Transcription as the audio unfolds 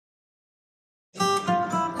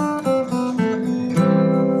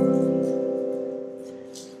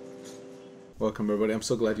welcome everybody. I'm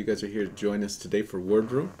so glad you guys are here to join us today for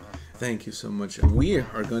Wordroom. Thank you so much. We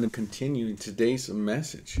are going to continue today's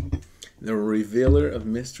message, the Revealer of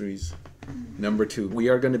Mysteries, number 2. We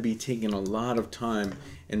are going to be taking a lot of time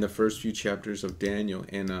in the first few chapters of Daniel,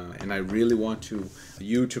 and I really want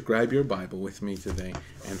you to grab your Bible with me today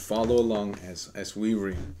and follow along as we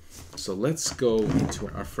read. So let's go into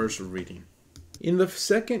our first reading. In the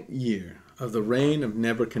second year of the reign of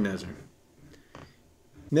Nebuchadnezzar,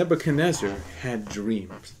 Nebuchadnezzar had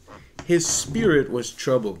dreams. His spirit was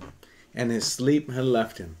troubled, and his sleep had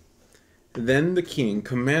left him. Then the king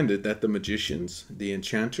commanded that the magicians, the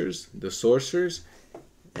enchanters, the sorcerers,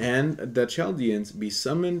 and the Chaldeans be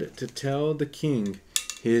summoned to tell the king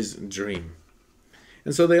his dream.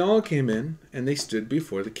 And so they all came in, and they stood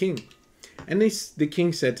before the king. And the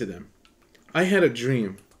king said to them, I had a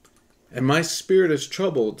dream, and my spirit is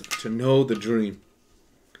troubled to know the dream.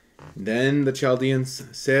 Then the Chaldeans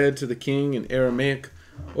said to the king in Aramaic,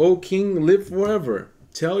 O king, live forever.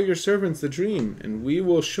 Tell your servants the dream, and we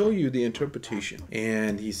will show you the interpretation.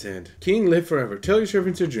 And he said, King, live forever. Tell your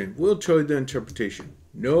servants the dream. We'll show you the interpretation.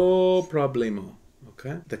 No problemo.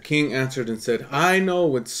 Okay? The king answered and said, I know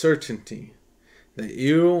with certainty that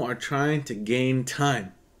you are trying to gain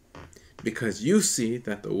time, because you see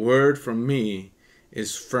that the word from me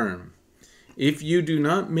is firm. If you do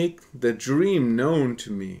not make the dream known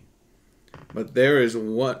to me, but there is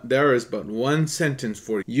but one sentence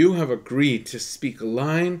for you. You have agreed to speak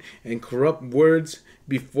lying and corrupt words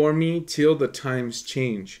before me till the times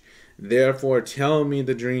change. Therefore tell me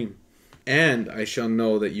the dream, and I shall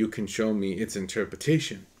know that you can show me its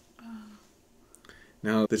interpretation.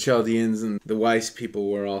 Now the Chaldeans and the wise people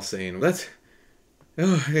were all saying,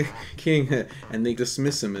 king, and they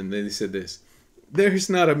dismiss him, and they said this, there is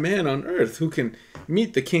not a man on earth who can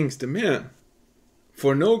meet the king's demand.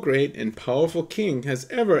 For no great and powerful king has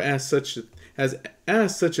ever asked such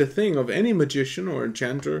a thing of any magician or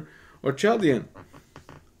enchanter or Chaldean.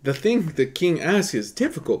 The thing the king asks is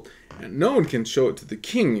difficult, and no one can show it to the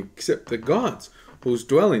king except the gods, whose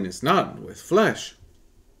dwelling is not with flesh.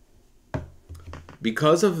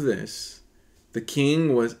 Because of this, the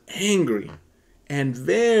king was angry and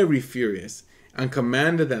very furious, and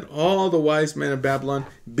commanded that all the wise men of Babylon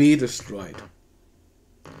be destroyed.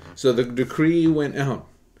 So the decree went out,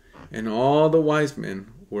 and all the wise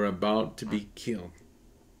men were about to be killed.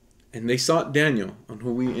 And they sought Daniel, on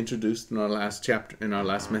whom we introduced in our last chapter, in our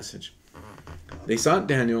last message. They sought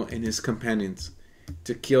Daniel and his companions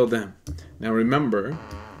to kill them. Now remember,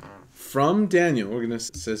 from Daniel, we're going to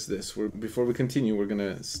says this. Before we continue, we're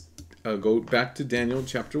going to go back to Daniel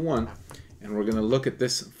chapter 1, and we're going to look at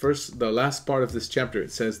this first, the last part of this chapter.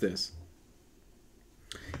 It says this.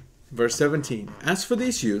 Verse 17, as for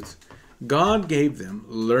these youths, God gave them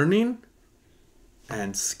learning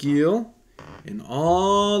and skill in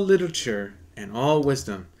all literature and all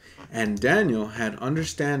wisdom, and Daniel had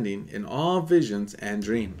understanding in all visions and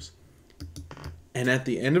dreams. And at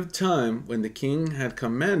the end of time, when the king had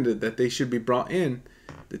commanded that they should be brought in,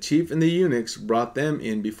 the chief and the eunuchs brought them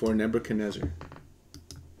in before Nebuchadnezzar.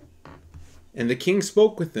 And the king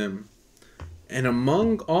spoke with them, and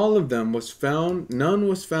among all of them none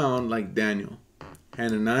was found like Daniel,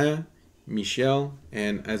 Hananiah, Mishael,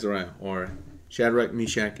 and Azariah, or Shadrach,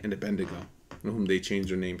 Meshach, and Abednego, whom they changed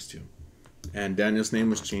their names to. And Daniel's name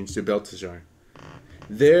was changed to Belteshazzar.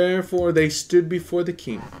 Therefore they stood before the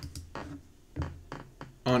king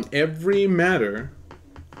on every matter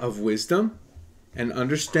of wisdom and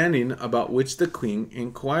understanding about which the king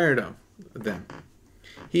inquired of them.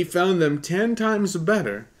 He found them 10 times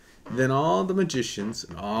better than all the magicians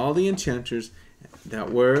and all the enchanters that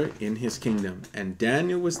were in his kingdom. And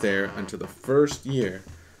Daniel was there until the first year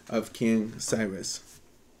of King Cyrus.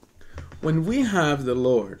 When we have the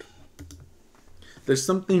Lord, there's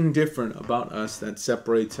something different about us that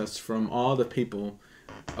separates us from all the people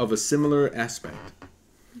of a similar aspect.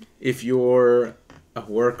 If you're a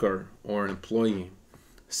worker or an employee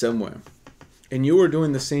somewhere, and you are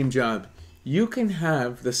doing the same job, you can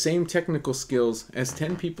have the same technical skills as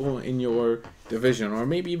 10 people in your division, or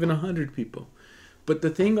maybe even 100 people. But the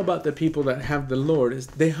thing about the people that have the Lord is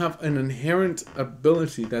they have an inherent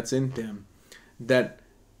ability that's in them that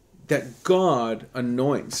God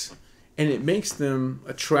anoints, and it makes them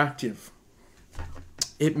attractive.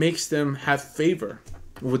 It makes them have favor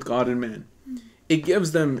with God and man. It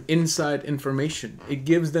gives them inside information. It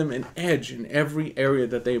gives them an edge in every area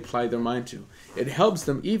that they apply their mind to. It helps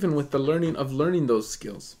them even with the learning those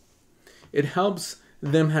skills. It helps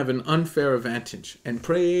them have an unfair advantage. And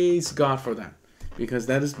praise God for that. Because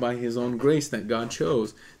that is by his own grace that God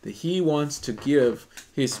chose. That he wants to give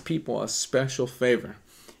his people a special favor.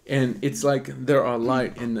 And it's like there are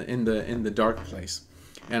light in the dark place.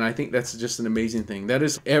 And I think that's just an amazing thing. That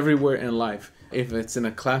is everywhere in life. If it's in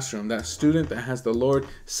a classroom, that student that has the Lord,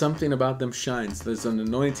 something about them shines. There's an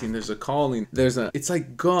anointing, there's a calling, it's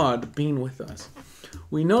like God being with us.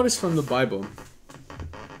 We notice from the Bible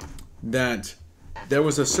that there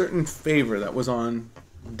was a certain favor that was on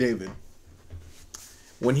David.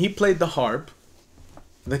 When he played the harp,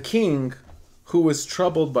 the king who was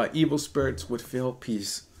troubled by evil spirits would feel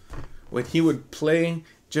peace. When he would play,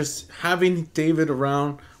 just having David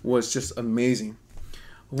around was just amazing.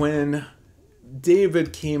 When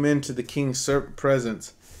David came into the king's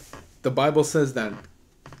presence, the Bible says that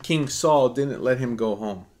King Saul didn't let him go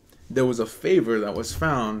home. There was a favor that was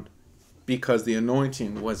found because the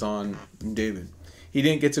anointing was on David. He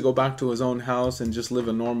didn't get to go back to his own house and just live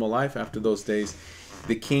a normal life after those days.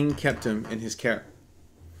 The king kept him in his care.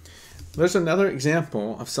 There's another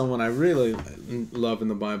example of someone I really love in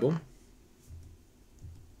the Bible.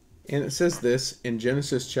 And it says this in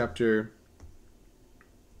Genesis chapter...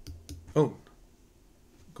 Oh,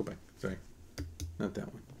 go back. Sorry. Not that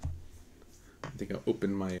one. I think I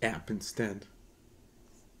opened my app instead.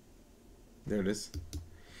 There it is.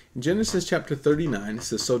 In Genesis chapter 39, it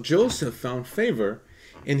says, So Joseph found favor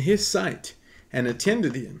in his sight and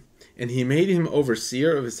attended him, and he made him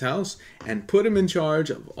overseer of his house and put him in charge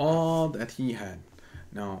of all that he had.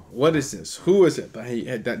 Now, what is this? Who is it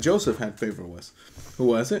that Joseph had favor with? Who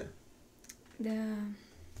was it? Pharaoh?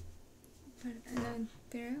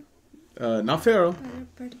 Not Pharaoh.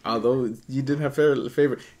 Although he did have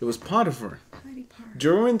favor. It was Potiphar.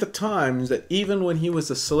 During the times that even when he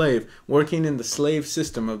was a slave, working in the slave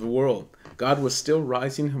system of the world, God was still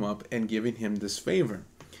rising him up and giving him this favor.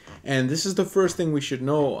 And this is the first thing we should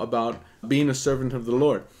know about being a servant of the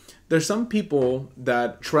Lord. There's some people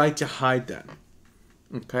that try to hide that.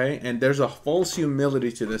 Okay, and there's a false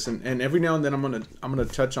humility to this, and every now and then I'm gonna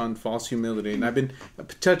touch on false humility, and I've been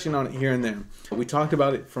touching on it here and there. We talked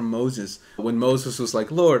about it from Moses, when Moses was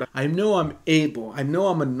like, Lord, I know I'm able, I know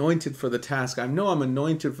I'm anointed for the task, I know I'm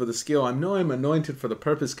anointed for the skill, I know I'm anointed for the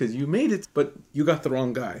purpose, because you made it, but you got the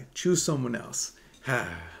wrong guy. Choose someone else.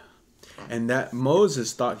 And that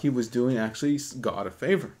Moses thought he was doing actually God a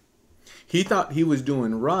favor. He thought he was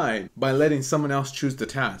doing right by letting someone else choose the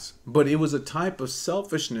task. But it was a type of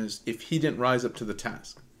selfishness if he didn't rise up to the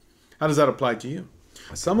task. How does that apply to you?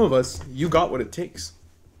 Some of us, you got what it takes.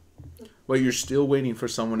 But you're still waiting for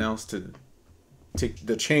someone else to take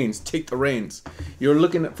the reins. You're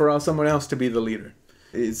looking for someone else to be the leader.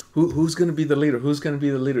 Who's going to be the leader? Who's going to be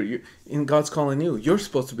the leader? And God's calling you. You're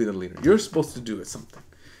supposed to be the leader. You're supposed to do it something.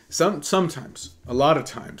 Sometimes, a lot of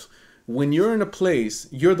times, when you're in a place,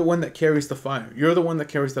 you're the one that carries the fire. You're the one that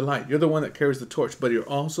carries the light. You're the one that carries the torch. But you're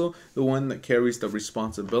also the one that carries the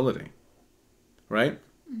responsibility. Right?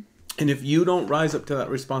 And if you don't rise up to that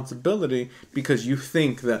responsibility because you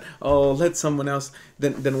think that, oh, let someone else,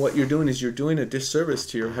 then what you're doing is you're doing a disservice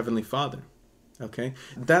to your Heavenly Father. Okay?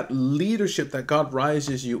 That leadership that God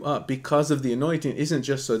rises you up because of the anointing isn't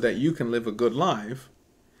just so that you can live a good life.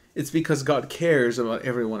 It's because God cares about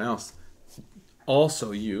everyone else.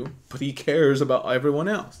 Also you, but he cares about everyone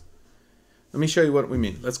else. Let me show you what we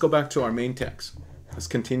mean. Let's go back to our main text. Let's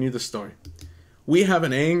continue the story. We have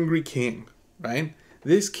an angry king, right?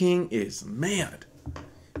 This king is mad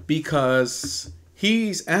because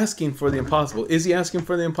he's asking for the impossible. Is he asking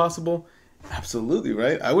for the impossible? Absolutely,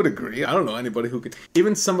 right? I would agree. I don't know anybody who could,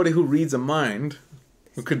 even somebody who reads a mind,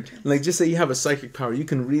 who could, like, just say you have a psychic power. You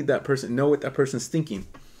can read that person, know what that person's thinking.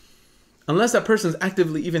 Unless that person's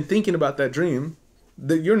actively even thinking about that dream,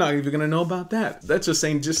 you're not even going to know about that. That's just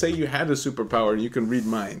saying, just say you had a superpower and you can read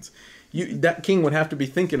minds. That king would have to be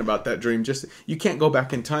thinking about that dream. You can't go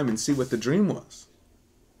back in time and see what the dream was.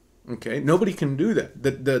 Okay, nobody can do that.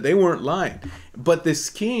 They weren't lying. But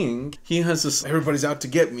this king, he has this, everybody's out to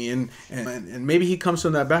get me, and maybe he comes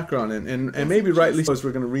from that background, and maybe rightly so, as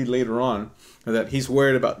we're going to read later on, that he's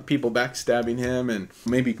worried about people backstabbing him and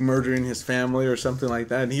maybe murdering his family or something like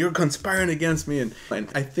that, and you're conspiring against me. And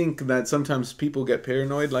I think that sometimes people get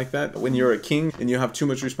paranoid like that when you're a king and you have too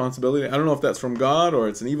much responsibility. I don't know if that's from God or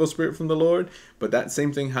it's an evil spirit from the Lord, but that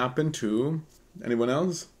same thing happened to anyone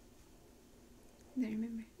else? I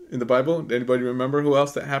remember. In the Bible? Anybody remember who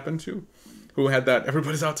else that happened to? Who had that,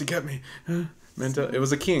 everybody's out to get me? It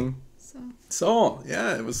was a king. Saul.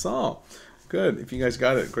 Yeah, it was Saul. Good. If you guys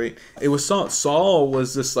got it, great. It was Saul. Saul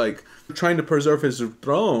was just like trying to preserve his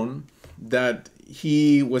throne, that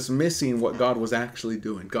he was missing what God was actually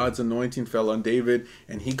doing. God's anointing fell on David,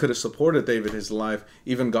 and he could have supported David his life.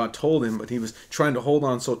 Even God told him, but he was trying to hold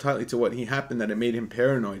on so tightly to what he happened that it made him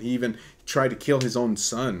paranoid. He even tried to kill his own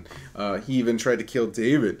son. He even tried to kill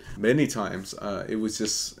David many times. It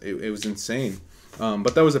was insane.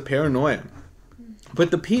 But that was a paranoia.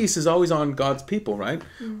 But the peace is always on God's people, right?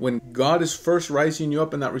 When God is first rising you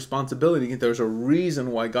up in that responsibility, there's a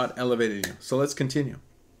reason why God elevated you. So let's continue.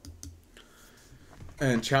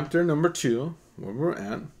 And chapter number 2, where we're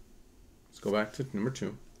at, let's go back to number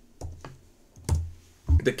 2.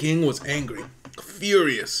 The king was angry,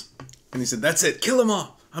 furious. And he said, that's it, kill them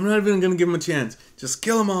all. I'm not even going to give them a chance. Just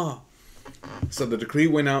kill them all. So the decree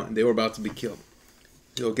went out and they were about to be killed.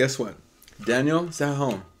 So guess what? Daniel sat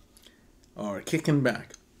home, or kicking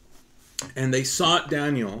back. And they sought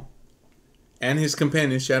Daniel and his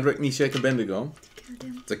companions, Shadrach, Meshach, and Abednego,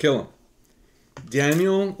 to kill him.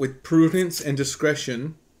 Daniel, with prudence and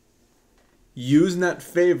discretion, used that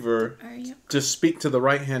favor to speak to the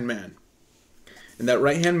right-hand man. And that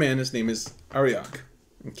right-hand man, his name is Arioch.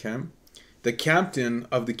 Okay? The captain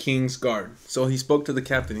of the king's guard. So he spoke to the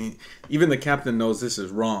captain. Even the captain knows this is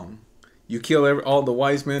wrong. You kill all the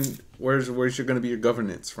wise men, where's going to be your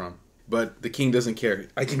governance from? But the king doesn't care.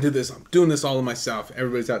 I can do this. I'm doing this all of myself.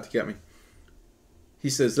 Everybody's out to get me. He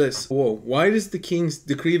says this, whoa, why is the king's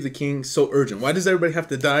decree of the king so urgent? Why does everybody have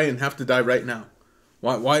to die and have to die right now?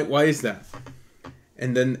 Why is that?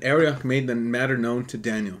 And then Arioch made the matter known to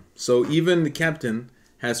Daniel. So even the captain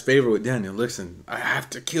has favor with Daniel. Listen, I have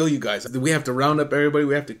to kill you guys. We have to round up everybody.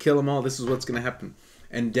 We have to kill them all. This is what's going to happen.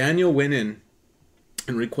 And Daniel went in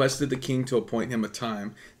and requested the king to appoint him a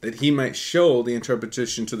time that he might show the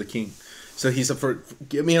interpretation to the king. So he said,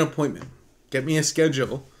 give me an appointment. Get me a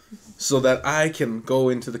schedule, so that I can go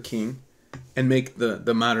into the king and make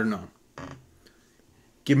the matter known.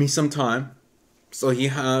 Give me some time. So he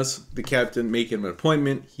has the captain make him an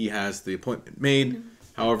appointment. He has the appointment made.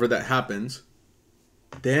 However that happens.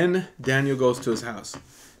 Then Daniel goes to his house.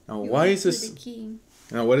 Now why is this?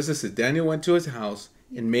 Now what is this? Daniel went to his house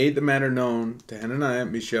and made the matter known to Hananiah,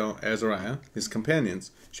 Mishael, Azariah, his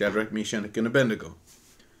companions, Shadrach, Meshach, and Abednego.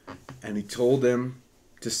 And he told them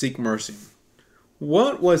to seek mercy.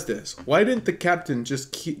 What was this? Why didn't the captain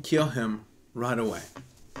just kill him right away?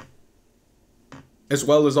 As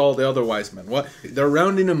well as all the other wise men. What? They're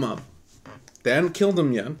rounding him up. They haven't killed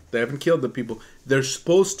him yet. They haven't killed the people. They're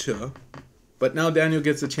supposed to. But now Daniel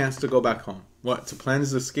gets a chance to go back home. What? To plan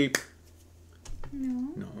his escape?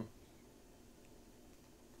 No.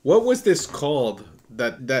 What was this called?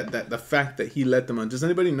 That the fact that he let them on. Does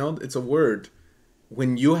anybody know? It's a word.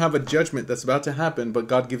 When you have a judgment that's about to happen, but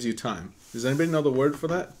God gives you time. Does anybody know the word for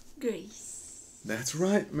that? Grace. That's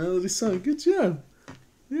right, Melody's son. Good job.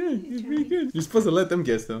 Yeah, you're pretty good. You're supposed to let them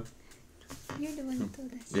guess, though. You're the one who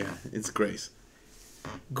told us. Yeah, it's grace.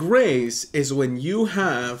 Grace is when you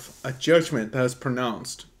have a judgment that is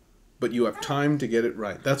pronounced, but you have time to get it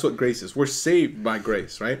right. That's what grace is. We're saved by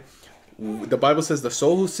grace, right? The Bible says the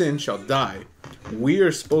soul who sins shall die. We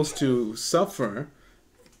are supposed to suffer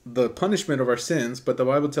the punishment of our sins, but the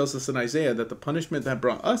Bible tells us in Isaiah that the punishment that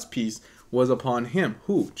brought us peace was upon him.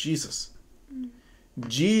 Who? Jesus.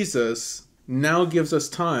 Jesus now gives us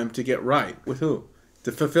time to get right with who?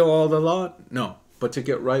 To fulfill all the law? No, but to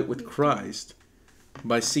get right with Christ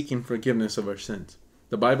by seeking forgiveness of our sins.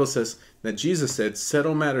 The Bible says that Jesus said,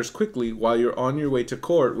 settle matters quickly while you're on your way to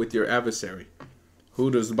court with your adversary. Who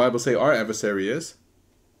does the Bible say our adversary is?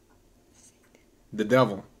 The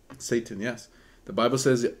devil. Satan, yes. The Bible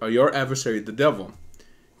says your adversary, the devil,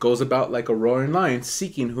 goes about like a roaring lion,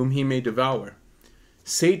 seeking whom he may devour.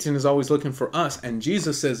 Satan is always looking for us, and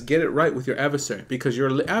Jesus says, get it right with your adversary, because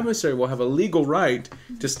your adversary will have a legal right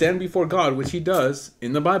to stand before God, which he does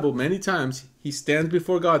in the Bible many times. He stands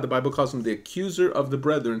before God. The Bible calls him the accuser of the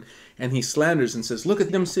brethren, and he slanders and says, look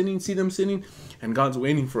at them sinning, see them sinning, and God's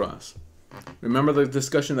waiting for us. Remember the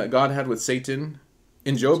discussion that God had with Satan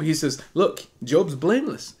in Job? He says, look, Job's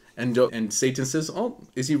blameless. And Satan says, oh,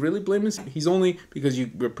 is he really blameless? He's only because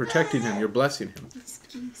you're protecting him, you're blessing him.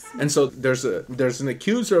 And so there's an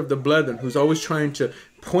accuser of the brethren who's always trying to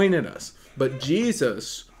point at us. But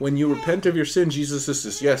Jesus, when you repent of your sin, Jesus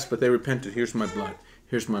says, yes, but they repented. Here's my blood.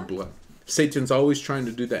 Here's my blood. Satan's always trying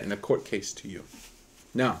to do that in a court case to you.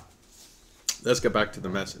 Now, let's get back to the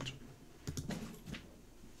message.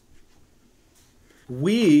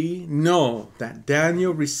 We know that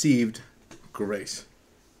Daniel received grace.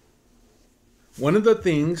 One of the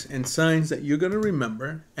things and signs that you're going to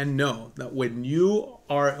remember and know that when you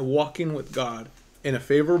are walking with God in a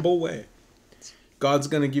favorable way, God's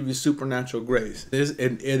going to give you supernatural grace.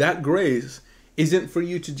 And that grace isn't for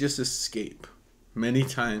you to just escape. many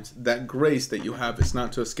times, that grace that you have is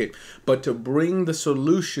not to escape, but to bring the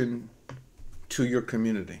solution to your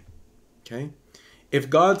community. Okay? If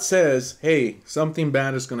God says, hey, something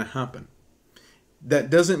bad is going to happen, that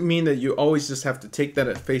doesn't mean that you always just have to take that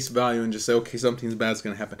at face value and just say, okay, something bad is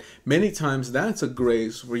going to happen. Many times that's a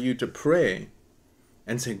grace for you to pray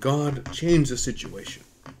and say, God, change the situation.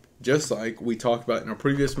 Just like we talked about in our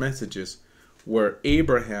previous messages, where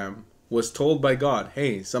Abraham was told by God,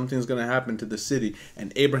 hey, something's going to happen to the city.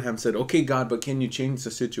 And Abraham said, okay, God, but can you change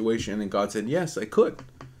the situation? And God said, yes, I could.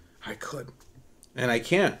 I could. And I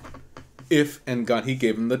can. If, and God, he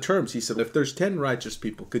gave him the terms. He said, if there's 10 righteous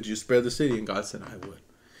people, could you spare the city? And God said, I would.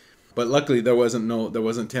 But luckily, there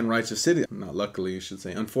wasn't 10 righteous cities. Not luckily, you should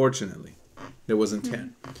say. Unfortunately, there wasn't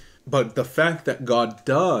 10. But the fact that God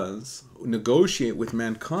does negotiate with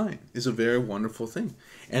mankind is a very wonderful thing.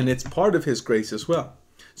 And it's part of his grace as well.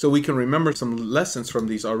 So we can remember some lessons from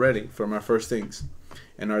these already, from our first things.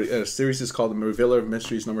 And our series is called The Revealer of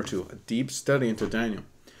Mysteries #2, a deep study into Daniel.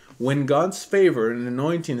 When God's favor and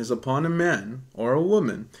anointing is upon a man or a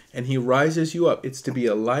woman, and he rises you up, it's to be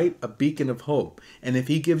a light, a beacon of hope. And if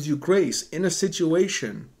he gives you grace in a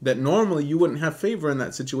situation that normally you wouldn't have favor in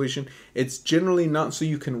that situation, it's generally not so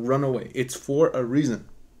you can run away. It's for a reason.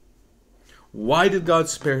 Why did God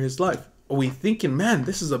spare his life? Are we thinking, man,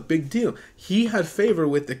 this is a big deal. He had favor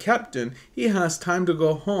with the captain. He has time to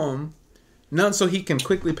go home. Not so he can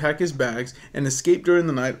quickly pack his bags and escape during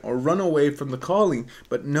the night or run away from the calling,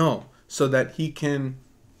 but no, so that he can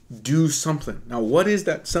do something. Now, what is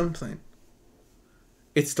that something?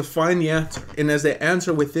 It's to find the answer. And is the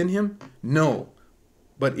answer within him? No.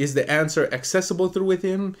 But is the answer accessible through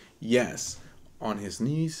within him? Yes. On his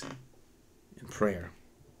knees in prayer.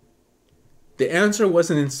 The answer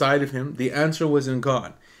wasn't inside of him. The answer was in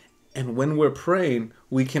God. And when we're praying,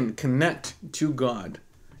 we can connect to God.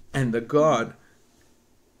 And God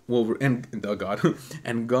will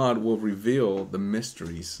reveal the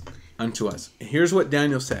mysteries unto us. Here's what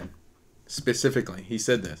Daniel said specifically. He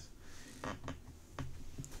said this.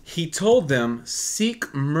 He told them,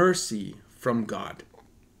 seek mercy from God.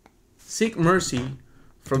 Seek mercy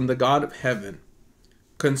from the God of heaven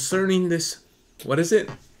concerning this, what is it?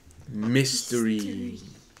 Mystery.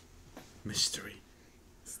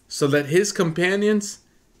 So that his companions,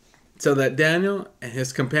 so that Daniel and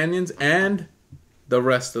his companions and the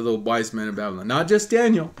rest of the wise men of Babylon, not just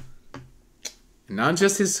Daniel, not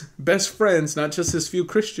just his best friends, not just his few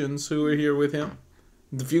Christians who were here with him,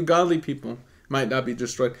 the few godly people might not be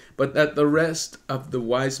destroyed, but that the rest of the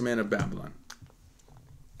wise men of Babylon.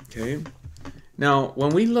 Okay? Now,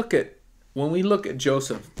 when we look at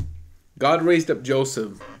Joseph, God raised up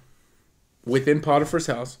Joseph within Potiphar's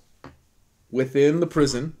house, within the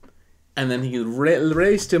prison, and then he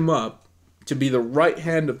raised him up to be the right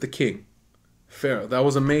hand of the king, Pharaoh. That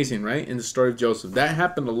was amazing, right? In the story of Joseph. That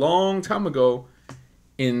happened a long time ago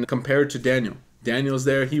compared to Daniel. Daniel's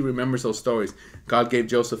there. He remembers those stories. God gave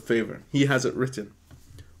Joseph favor. He has it written.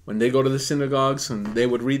 When they go to the synagogues and they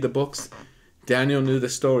would read the books, Daniel knew the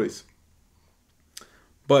stories.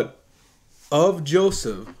 But of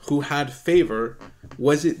Joseph, who had favor,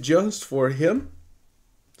 was it just for him?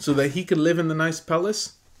 So that he could live in the nice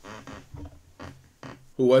palace?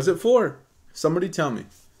 Who was it for? Somebody tell me.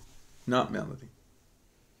 Not Melody.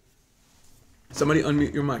 Somebody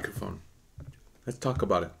unmute your microphone. Let's talk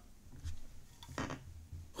about it.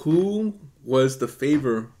 Who was the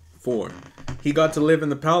favor for? He got to live in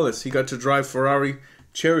the palace. He got to drive Ferrari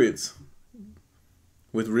chariots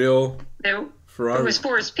with real Ferrari. It was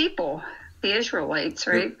for his people, the Israelites,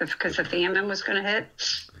 right? Because the famine was going to hit.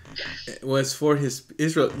 It was for his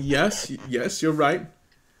Israel. Yes, you're right.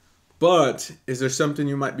 But is there something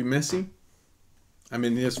you might be missing? I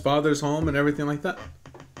mean, his father's home and everything like that.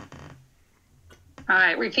 All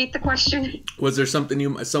right, repeat the question. Was there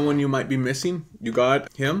someone you might be missing? You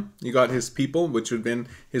got him. You got his people, which would have been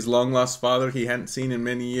his long lost father he hadn't seen in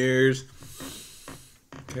many years.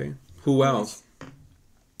 Okay. Who else?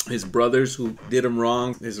 His brothers who did him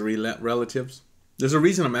wrong. His relatives. There's a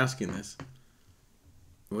reason I'm asking this.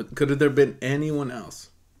 Could have there been anyone else?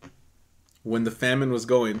 When the famine was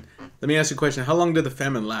going. Let me ask you a question. How long did the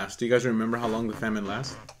famine last? Do you guys remember how long the famine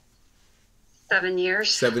lasted? 7 years.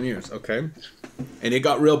 7 years, okay. And it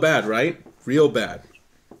got real bad, right? Real bad.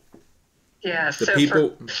 Yeah, so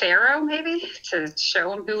people, for Pharaoh, maybe? To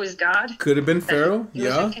show him who was God? Could have been Pharaoh,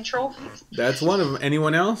 yeah. In control. That's one of them.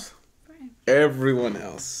 Anyone else? Everyone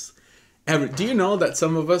else. Do you know that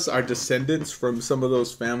some of us are descendants from some of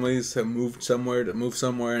those families who moved somewhere,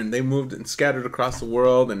 and they moved and scattered across the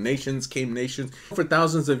world, and nations came nations. For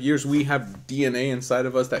thousands of years, we have DNA inside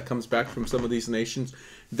of us that comes back from some of these nations.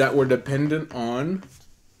 that were dependent on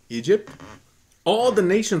Egypt? All the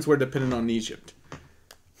nations were dependent on Egypt.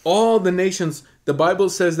 All the nations. The Bible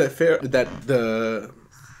says that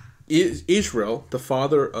Israel, the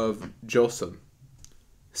father of Joseph,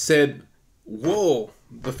 said, "Whoa,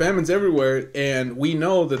 the famine's everywhere, and we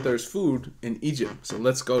know that there's food in Egypt, so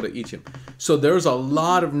let's go to Egypt." So there's a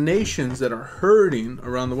lot of nations that are hurting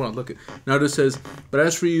around the world. Look, now it says, "But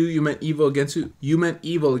as for you, you meant evil against you. You meant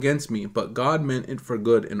evil against me, but God meant it for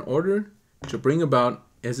good, in order to bring about,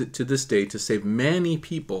 as it to this day, to save many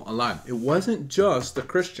people alive." It wasn't just the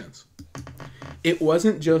Christians. It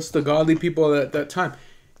wasn't just the godly people at that time.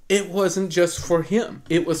 It wasn't just for him.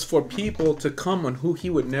 It was for people to come on who he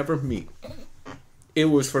would never meet. It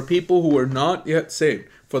was for people who were not yet saved.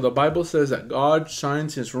 For the Bible says that God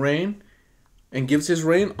shines his rain and gives his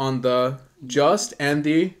rain on the just and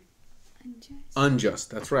the unjust.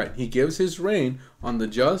 That's right. He gives his rain on the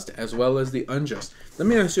just as well as the unjust. Let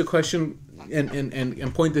me ask you a question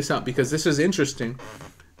and point this out, because this is interesting.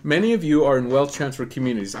 Many of you are in wealth transfer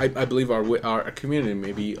communities. I believe our community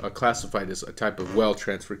may be classified as a type of wealth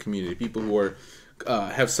transfer community. People who are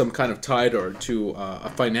have some kind of tied or to a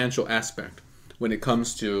financial aspect when it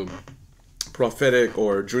comes to prophetic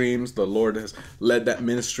or dreams. The Lord has led that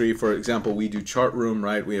ministry. For example, we do ChartRoom,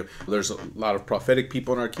 right? There's a lot of prophetic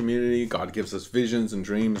people in our community. God gives us visions and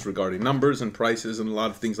dreams regarding numbers and prices and a lot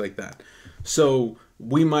of things like that. So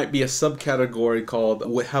we might be a subcategory called,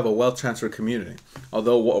 we have a wealth transfer community.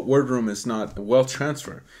 Although Wordroom is not wealth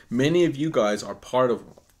transfer, many of you guys are part of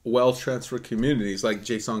wealth transfer communities like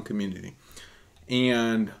JSON community.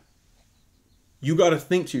 And you got to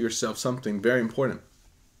think to yourself something very important.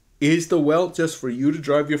 Is the wealth just for you to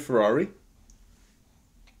drive your Ferrari?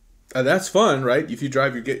 That's fun, right? If you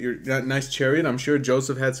drive, you get your nice chariot. I'm sure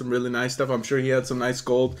Joseph had some really nice stuff. I'm sure he had some nice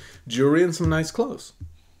gold jewelry and some nice clothes.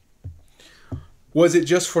 Was it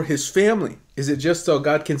just for his family? Is it just so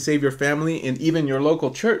God can save your family and even your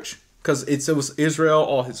local church? Because it was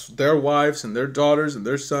Israel, their wives and their daughters and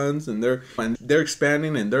their sons, and they're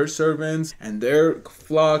expanding, and their servants and their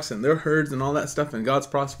flocks and their herds and all that stuff, and God's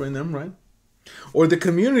prospering them, right? Or the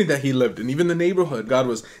community that he lived in, even the neighborhood, God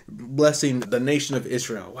was blessing the nation of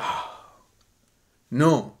Israel. Wow.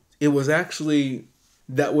 No, it was actually,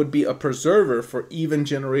 that would be a preserver for even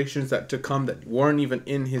generations that to come that weren't even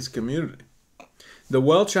in his community. The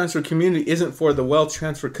wealth transfer community isn't for the wealth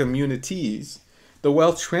transfer communities. The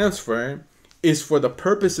wealth transfer is for the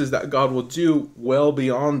purposes that God will do well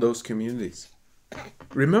beyond those communities.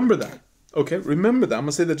 Remember that. Okay, remember that. I'm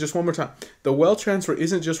going to say that just one more time. The wealth transfer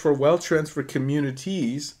isn't just for wealth transfer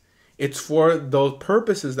communities. It's for those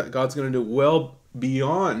purposes that God's going to do well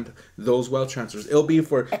beyond those wealth transfers. It'll be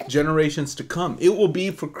for generations to come. It will be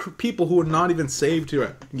for people who are not even saved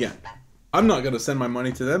yet. I'm not going to send my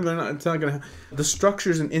money to them. It's not going to. The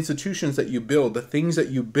structures and institutions that you build, the things that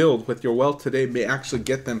you build with your wealth today may actually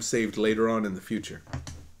get them saved later on in the future.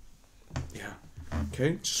 Yeah.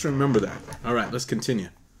 Okay, just remember that. All right, let's continue.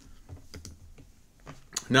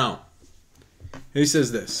 Now, he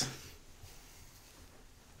says this.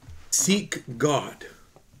 Seek God.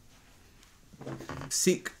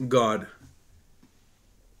 Seek God.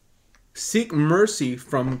 Seek mercy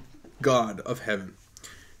from God of heaven.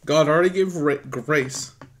 God already gave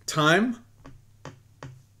grace, time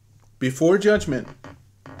before judgment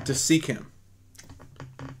to seek him.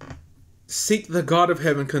 Seek the God of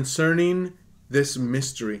heaven concerning this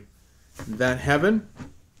mystery. That heaven,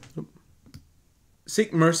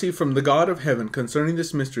 seek mercy from the God of heaven concerning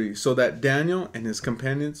this mystery, so that Daniel and his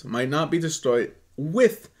companions might not be destroyed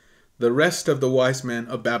with the rest of the wise men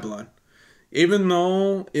of Babylon. Even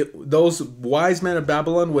though those wise men of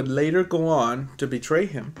Babylon would later go on to betray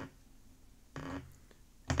him.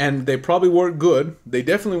 And they probably weren't good. They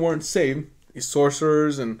definitely weren't saved. These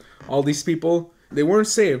sorcerers and all these people, they weren't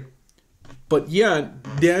saved. But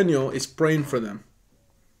yet, Daniel is praying for them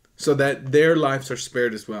so that their lives are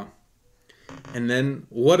spared as well. And then,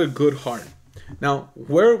 what a good heart. Now,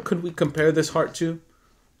 where could we compare this heart to?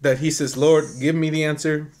 That he says, Lord, give me the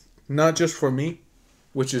answer, not just for me,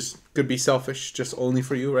 which could be selfish, just only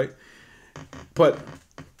for you, right? But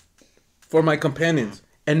for my companions,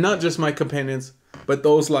 and not just my companions, but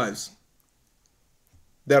those lives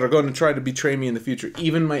that are going to try to betray me in the future,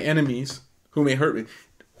 even my enemies who may hurt me.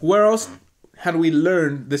 Where else had we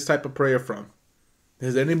learned this type of prayer from?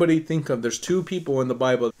 Does anybody think of, there's two people in the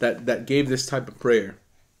Bible that gave this type of prayer,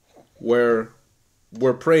 where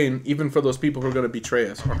we're praying even for those people who are going to betray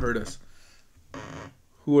us or hurt us?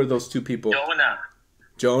 Who are those two people?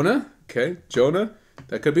 Jonah, okay, Jonah,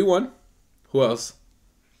 that could be one. Who else?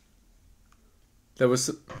 That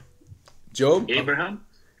was Job.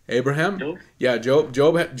 Abraham? Job? Yeah,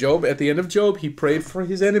 Job, at the end of Job, he prayed for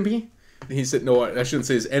his enemy. He said, no, I shouldn't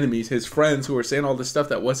say his enemies, his friends who were saying all this stuff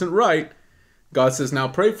that wasn't right. God says, now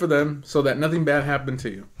pray for them so that nothing bad happened to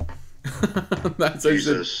you. That's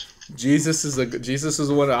Jesus. Jesus is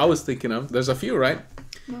the one I was thinking of. There's a few, right?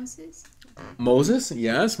 Moses,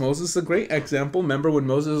 yes, Moses is a great example. Remember when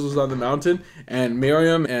Moses was on the mountain and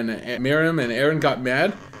Miriam and Aaron got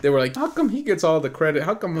mad? They were like, how come he gets all the credit?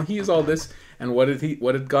 How come he is all this? And what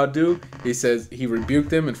did God do? He says he rebuked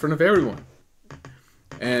them in front of everyone.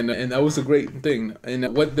 And that was a great thing. And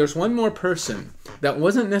there's one more person that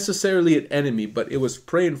wasn't necessarily an enemy, but it was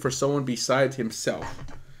praying for someone beside himself.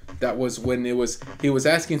 That was when he was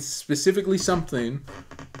asking specifically something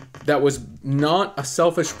that was not a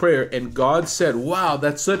selfish prayer, and God said, wow,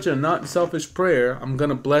 that's such a not selfish prayer. I'm going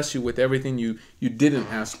to bless you with everything you didn't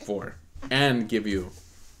ask for and give you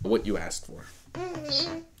what you asked for.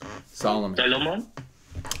 Solomon. Good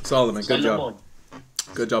job.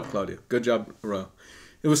 Good job, Claudia. Good job, Ro.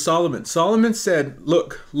 It was Solomon. Solomon said,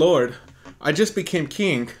 look, Lord, I just became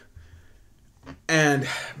king, and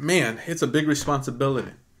man, it's a big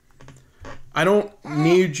responsibility. I don't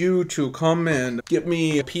need you to come and give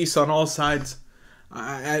me peace on all sides.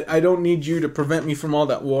 I don't need you to prevent me from all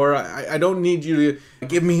that war. I don't need you to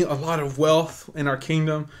give me a lot of wealth in our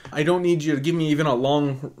kingdom. I don't need you to give me even a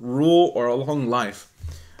long rule or a long life.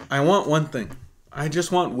 I want one thing. I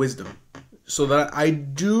just want wisdom so that I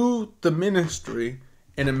do the ministry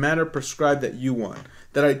in a manner prescribed that you want.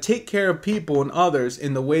 That I take care of people and others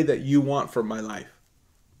in the way that you want for my life.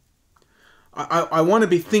 I want to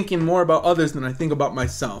be thinking more about others than I think about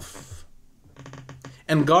myself.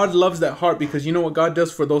 And God loves that heart, because you know what God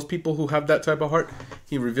does for those people who have that type of heart?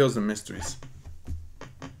 He reveals the mysteries.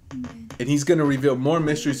 And He's going to reveal more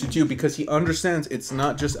mysteries to you because He understands it's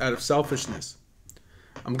not just out of selfishness.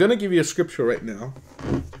 I'm going to give you a scripture right now.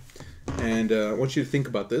 And I want you to think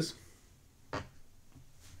about this.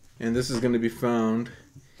 And this is going to be found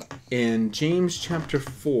in James chapter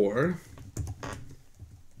 4.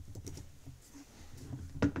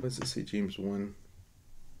 What does it say? James 1.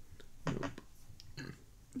 Nope.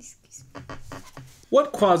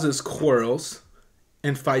 What causes quarrels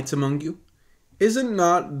and fights among you? Is it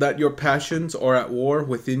not that your passions are at war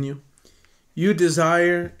within you? You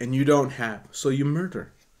desire and you don't have, so you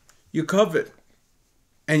murder. You covet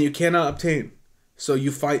and you cannot obtain, so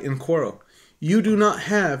you fight and quarrel. You do not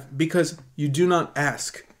have because you do not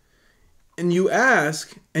ask. And you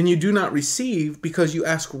ask and you do not receive because you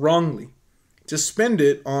ask wrongly, to spend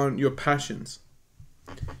it on your passions.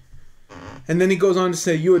 And then he goes on to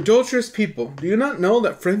say, you adulterous people, do you not know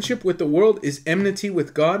that friendship with the world is enmity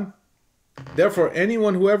with God? Therefore,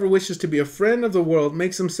 anyone who ever wishes to be a friend of the world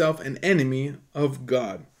makes himself an enemy of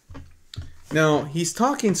God. Now, he's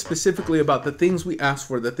talking specifically about the things we ask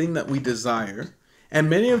for, the thing that we desire. And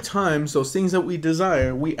many of times, those things that we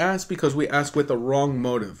desire, we ask because we ask with the wrong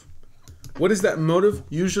motive. What is that motive?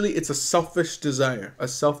 Usually it's a selfish desire, a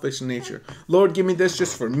selfish nature. Lord, give me this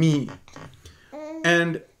just for me.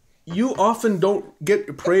 And you often don't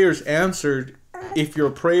get prayers answered if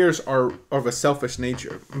your prayers are of a selfish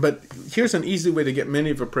nature. But here's an easy way to get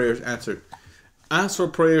many of your prayers answered. Ask for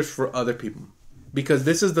prayers for other people. Because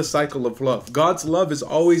this is the cycle of love. God's love is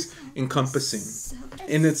always encompassing.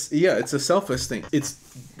 And it's a selfish thing. It's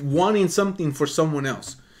wanting something for someone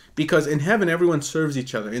else. Because in heaven, everyone serves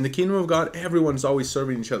each other. In the kingdom of God, everyone's always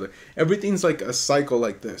serving each other. Everything's like a cycle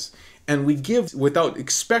like this. And we give without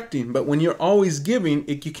expecting. But when you're always giving,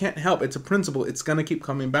 you can't help. It's a principle. It's going to keep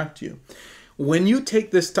coming back to you. When you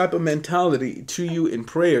take this type of mentality to you in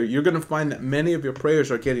prayer, you're going to find that many of your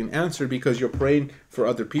prayers are getting answered because you're praying for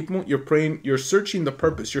other people. You're searching the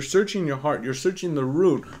purpose. You're searching your heart. You're searching the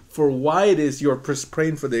root for why it is you're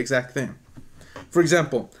praying for the exact thing. For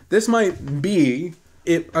example, this might be...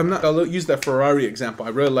 I'll use that Ferrari example. I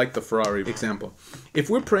really like the Ferrari example. If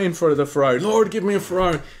we're praying for the Ferrari, Lord, give me a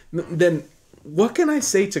Ferrari, then what can I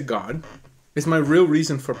say to God is my real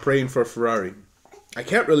reason for praying for a Ferrari? I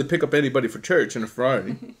can't really pick up anybody for church in a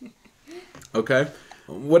Ferrari. Okay?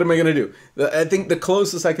 What am I going to do? I think the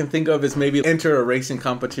closest I can think of is maybe enter a racing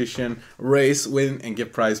competition, race, win, and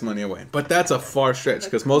give prize money away. But that's a far stretch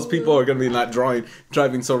because most people are going to be not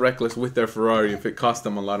driving so reckless with their Ferrari if it costs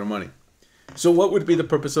them a lot of money. So what would be the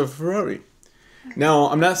purpose of a Ferrari? Now,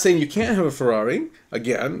 I'm not saying you can't have a Ferrari.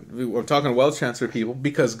 Again, we're talking wealth transfer people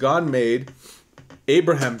because God made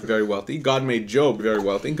Abraham very wealthy. God made Job very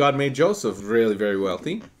wealthy. God made Joseph really very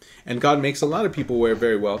wealthy. And God makes a lot of people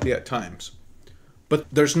very wealthy at times. But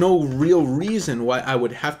there's no real reason why I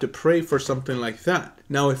would have to pray for something like that.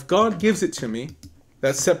 Now, if God gives it to me,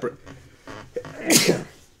 that's separate.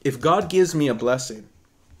 If God gives me a blessing,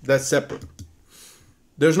 That's separate.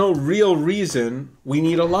 There's no real reason we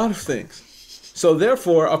need a lot of things. So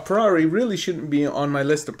therefore, a priori really shouldn't be on my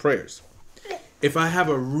list of prayers. If I have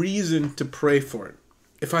a reason to pray for it,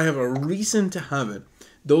 if I have a reason to have it,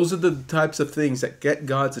 those are the types of things that get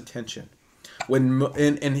God's attention.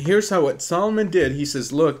 And here's how what Solomon did. He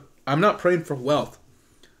says, look, I'm not praying for wealth.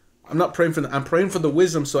 I'm not praying for that. I'm praying for the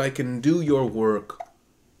wisdom so I can do your work.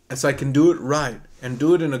 And so I can do it right and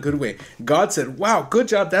do it in a good way. God said, wow, good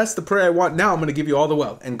job. That's the prayer I want. Now I'm going to give you all the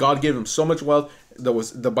wealth. And God gave him so much wealth.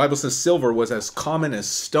 The Bible says silver was as common as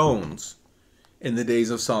stones in the days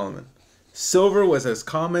of Solomon. Silver was as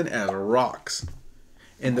common as rocks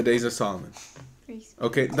in the days of Solomon.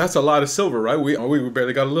 Okay, that's a lot of silver, right? We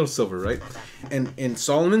barely got a little silver, right? And in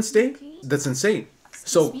Solomon's day, that's insane.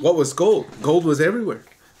 So what was gold? Gold was everywhere.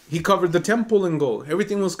 He covered the temple in gold.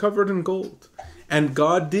 Everything was covered in gold. And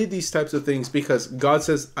God did these types of things because God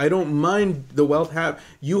says, I don't mind the wealth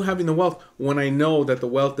you having the wealth when I know that the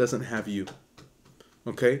wealth doesn't have you.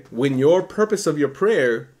 Okay? When your purpose of your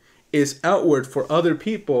prayer is outward for other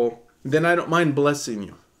people, then I don't mind blessing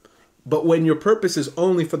you. But when your purpose is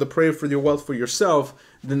only for the prayer for your wealth for yourself,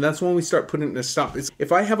 then that's when we start putting it a stop.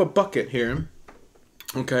 If I have a bucket here,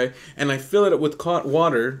 okay, and I fill it up with hot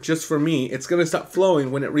water just for me, it's going to stop flowing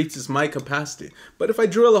when it reaches my capacity. But if I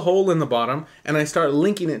drill a hole in the bottom and I start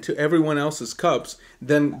linking it to everyone else's cups,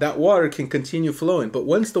 then that water can continue flowing. But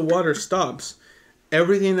once the water stops,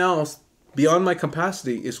 everything else beyond my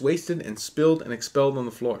capacity is wasted and spilled and expelled on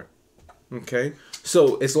the floor. Okay?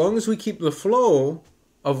 So as long as we keep the flow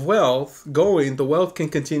of wealth going, the wealth can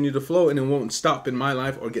continue to flow and it won't stop in my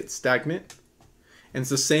life or get stagnant. And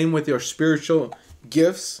it's the same with your spiritual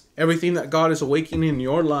gifts, everything that God is awakening in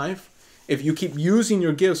your life. If you keep using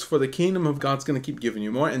your gifts for the kingdom of God's going to keep giving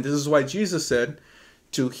you more. And this is why Jesus said,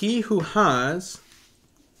 to he who has,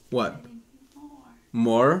 what?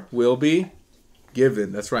 More will be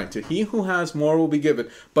given. That's right. To he who has, more will be given.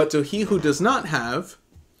 But to he who does not have,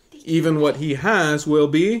 even what he has will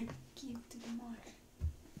be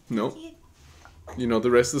no. You know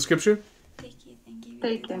the rest of the scripture?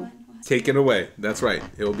 Taken away. That's right.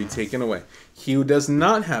 It will be taken away. He who does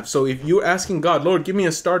not have. So if you're asking God, Lord, give me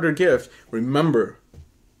a starter gift, remember,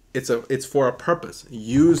 it's for a purpose.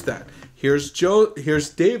 Use that. Here's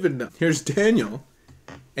David. Here's Daniel.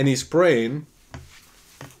 And he's praying,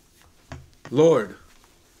 Lord,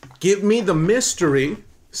 give me the mystery,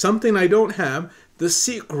 something I don't have, the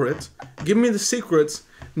secret. Give me the secrets,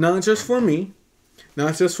 not just for me,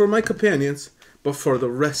 not just for my companions, but for the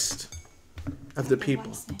rest of the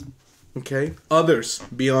people. Okay? Others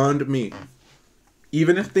beyond me.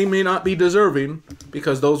 Even if they may not be deserving,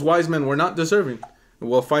 because those wise men were not deserving.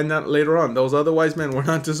 We'll find that later on. Those other wise men were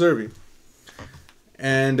not deserving.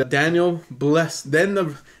 And Daniel blessed. Then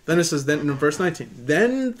it says, then in verse 19,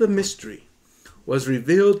 then the mystery was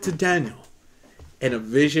revealed to Daniel in a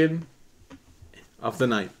vision of the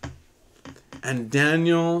night. And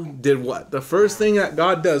Daniel did what? The first thing that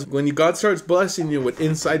God does when God starts blessing you with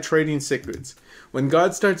inside trading secrets, when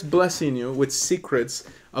God starts blessing you with secrets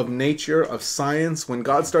of nature, of science, when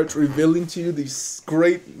God starts revealing to you these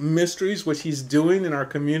great mysteries, which he's doing in our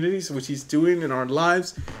communities, which he's doing in our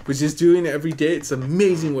lives, which he's doing every day, it's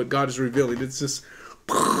amazing what God is revealing. It's just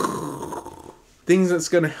things that's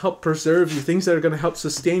going to help preserve you, things that are going to help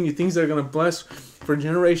sustain you, things that are going to bless for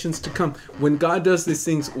generations to come. When God does these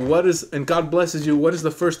things, and God blesses you, what is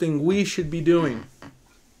the first thing we should be doing?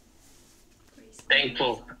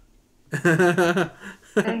 Thankful.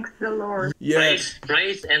 Thanks the Lord. Yes.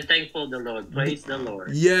 Praise and thankful the Lord. Praise the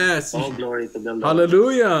Lord. Yes. All glory to the Lord.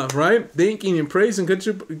 Hallelujah. Right? Thanking and praising. Good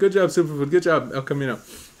job, Superfood. Good job, El Camino.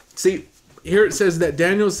 See, here it says that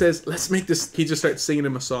Daniel says, let's make this. He just starts singing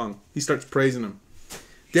him a song. He starts praising him.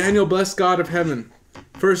 Daniel blessed God of heaven.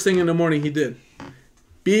 First thing in the morning he did.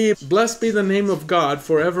 Blessed be the name of God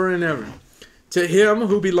forever and ever. To him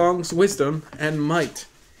who belongs wisdom and might.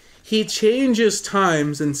 He changes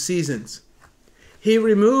times and seasons. He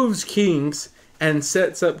removes kings and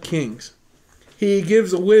sets up kings. He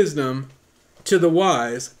gives wisdom to the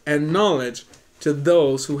wise and knowledge to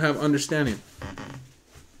those who have understanding.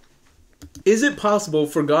 Is it possible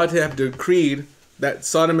for God to have decreed that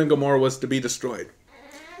Sodom and Gomorrah was to be destroyed?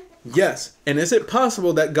 Yes. And is it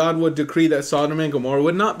possible that God would decree that Sodom and Gomorrah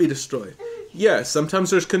would not be destroyed? Yes.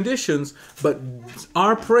 Sometimes there's conditions, but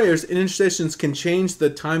our prayers and intercessions can change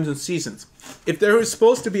the times and seasons. If there is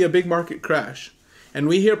supposed to be a big market crash, and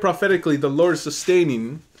we hear prophetically the Lord is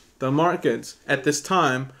sustaining the markets at this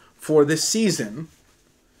time for this season,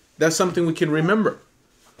 that's something we can remember.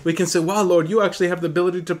 We can say, wow, Lord, you actually have the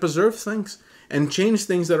ability to preserve things and change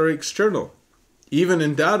things that are external, even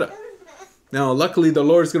in data. Now, luckily, the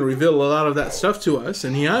Lord's going to reveal a lot of that stuff to us,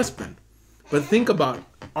 and he has been. But think about it.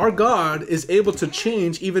 Our God is able to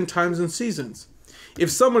change even times and seasons.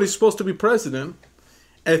 If somebody's supposed to be president,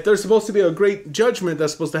 and if there's supposed to be a great judgment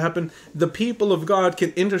that's supposed to happen, the people of God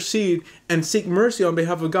can intercede and seek mercy on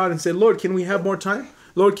behalf of God and say, Lord, can we have more time?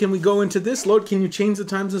 Lord, can we go into this? Lord, can you change the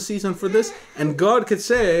times and season for this? And God could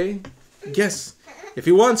say, yes, if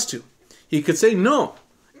he wants to. He could say no,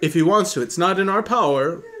 if he wants to. It's not in our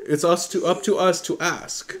power. It's up to us to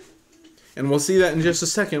ask. And we'll see that in just a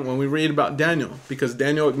second when we read about Daniel, because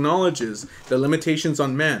Daniel acknowledges the limitations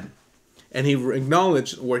on man. And he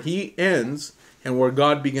acknowledged where he ends and where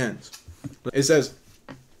God begins. It says,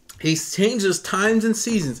 he changes times and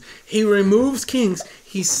seasons. He removes kings.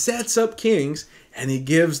 He sets up kings. And he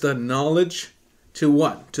gives the knowledge to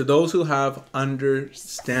what? To those who have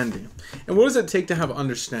understanding. And what does it take to have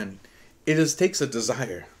understanding? It takes a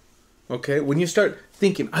desire. Okay? When you start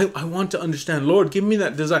thinking, I want to understand. Lord, give me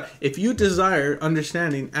that desire. If you desire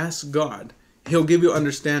understanding, ask God. He'll give you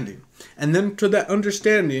understanding. And then to that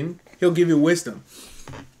understanding, he'll give you wisdom.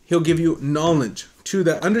 He'll give you knowledge. To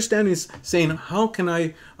that understanding is saying, how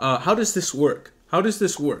does this work? How does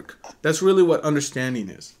this work? That's really what understanding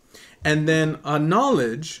is. And then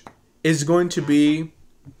knowledge is going to be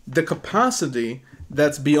the capacity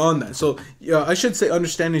that's beyond that. So I should say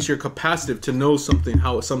understanding is your capacity to know something,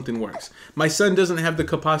 how something works. My son doesn't have the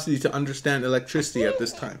capacity to understand electricity at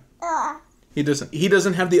this time. He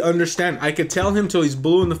doesn't have the understanding. I could tell him till he's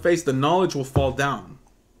blue in the face, the knowledge will fall down.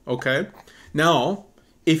 Okay? Now,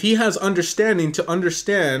 if he has understanding to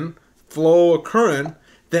understand flow or current,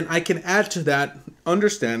 then I can add to that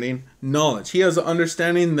understanding knowledge. He has an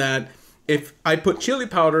understanding that if I put chili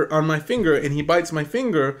powder on my finger and he bites my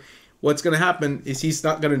finger, what's going to happen is he's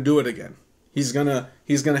not going to do it again. He's gonna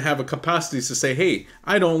have a capacity to say, hey,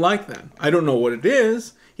 I don't like that. I don't know what it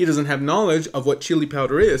is. He doesn't have knowledge of what chili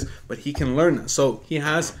powder is, but he can learn that. So he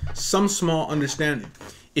has some small understanding.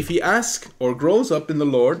 If he asks or grows up in the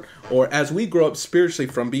Lord, or as we grow up spiritually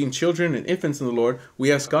from being children and infants in the Lord,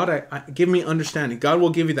 we ask God, give me understanding. God will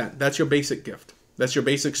give you that. That's your basic gift. That's your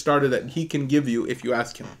basic starter that he can give you if you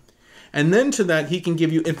ask him. And then to that, he can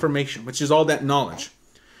give you information, which is all that knowledge.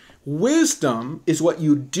 Wisdom is what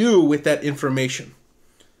you do with that information.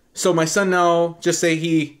 So my son now, just say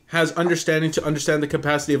he has understanding to understand the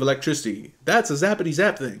capacity of electricity. That's a zappity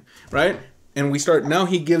zap thing, right? And we start, now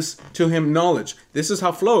he gives to him knowledge. This is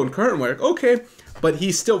how flow and current work. Okay, but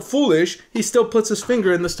he's still foolish. He still puts his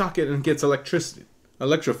finger in the socket and gets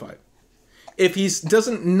electrified. If he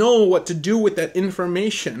doesn't know what to do with that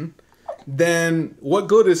information, then what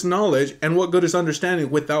good is knowledge and what good is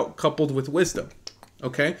understanding without coupled with wisdom?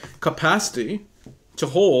 Okay, capacity to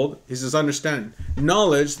hold is his understanding.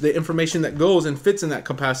 Knowledge, the information that goes and fits in that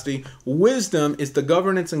capacity. Wisdom is the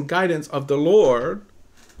governance and guidance of the Lord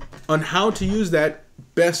on how to use that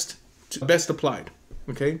best applied.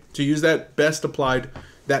 Okay, to use that best applied,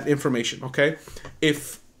 that information. Okay,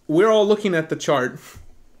 if we're all looking at the chart,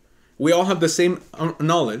 we all have the same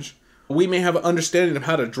knowledge. We may have an understanding of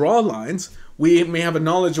how to draw lines. We may have a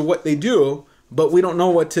knowledge of what they do, but we don't know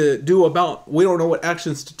what to do we don't know what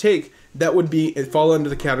actions to take. That would fall under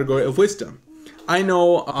the category of wisdom. I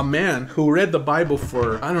know a man who read the Bible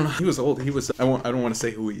for, I don't know, he was old. I don't want to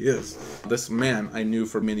say who he is. This man I knew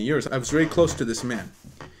for many years. I was very close to this man.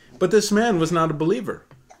 But this man was not a believer.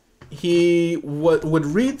 He would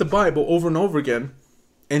read the Bible over and over again,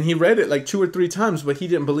 and he read it like 2 or 3 times, but he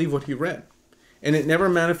didn't believe what he read. And it never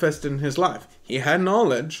manifested in his life. He had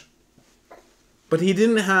knowledge, but he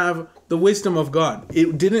didn't have the wisdom of God.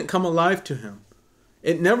 It didn't come alive to him.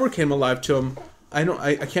 It never came alive to him.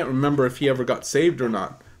 I can't remember if he ever got saved or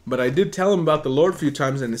not, but I did tell him about the Lord a few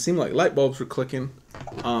times, and it seemed like light bulbs were clicking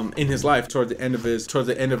in his life toward the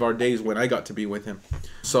end of our days when I got to be with him.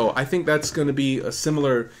 So I think that's going to be a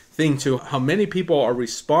similar thing to how many people are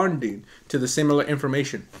responding to the similar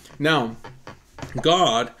information. Now,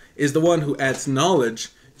 God is the one who adds knowledge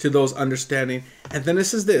to those understanding, and then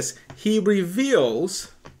this is this: he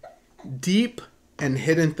reveals deep and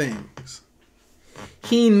hidden things.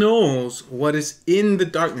 He knows what is in the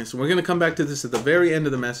darkness. We're going to come back to this at the very end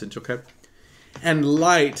of the message, okay? And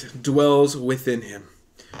light dwells within him.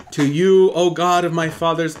 To you, O God of my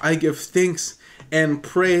fathers, I give thanks and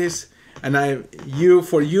praise, and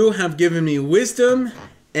for you have given me wisdom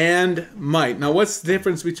and might. Now, what's the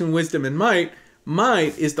difference between wisdom and might?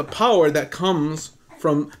 Might is the power that comes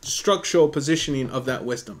from structural positioning of that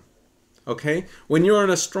wisdom. Okay? When you're in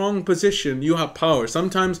a strong position, you have power.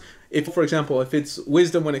 Sometimes, for example, if it's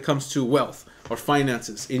wisdom when it comes to wealth, or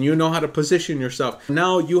finances, and you know how to position yourself.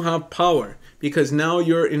 Now you have power, because now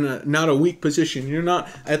you're in not a weak position. You're not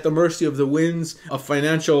at the mercy of the winds of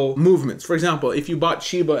financial movements. For example, if you bought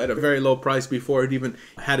Shiba at a very low price before it even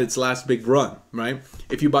had its last big run, right?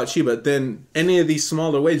 If you bought Shiba, then any of these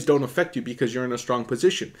smaller waves don't affect you because you're in a strong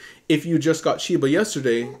position. If you just got Shiba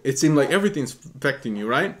yesterday, it seemed like everything's affecting you,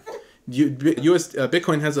 right?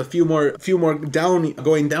 Bitcoin has a few more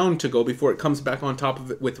going down to go before it comes back on top of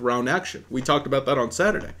it with round action. We talked about that on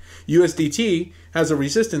Saturday. USDT has a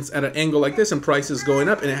resistance at an angle like this, and price is going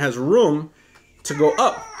up, and it has room to go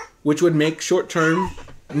up, which would make short-term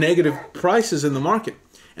negative prices in the market.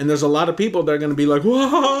 And there's a lot of people that are going to be like,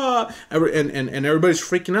 whoa, and everybody's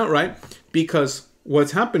freaking out, right? Because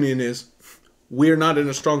what's happening is we're not in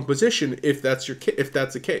a strong position if that's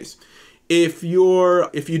the case. If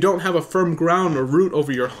you don't have a firm ground or root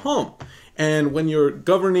over your home, and when you're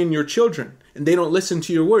governing your children and they don't listen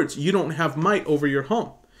to your words, you don't have might over your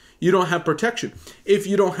home. You don't have protection. If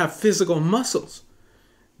you don't have physical muscles,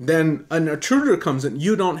 then an intruder comes in.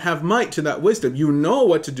 You don't have might to that wisdom. You know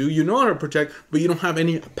what to do. You know how to protect, but you don't have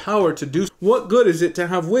any power to do. What good is it to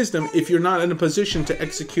have wisdom if you're not in a position to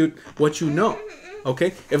execute what you know?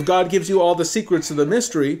 Okay, if God gives you all the secrets of the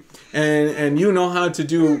mystery and you know how to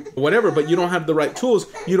do whatever, but you don't have the right tools,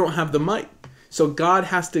 you don't have the might. So God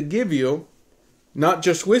has to give you not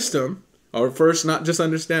just wisdom, or first, not just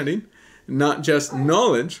understanding, not just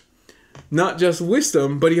knowledge, not just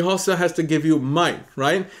wisdom, but he also has to give you might,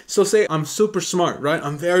 right? So say I'm super smart, right?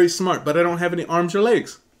 I'm very smart, but I don't have any arms or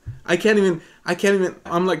legs. I can't even,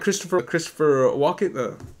 I'm like Christopher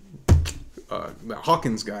Walken, the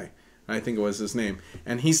Hawkins guy. I think it was his name.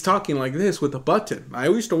 And he's talking like this with a button. I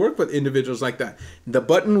used to work with individuals like that. The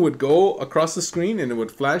button would go across the screen and it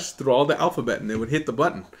would flash through all the alphabet, and they would hit the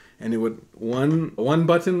button. And it would, one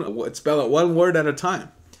button would spell out one word at a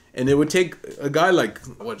time. And it would take a guy like,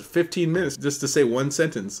 15 minutes just to say one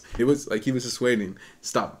sentence. It was like he was just waiting.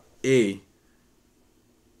 Stop. A.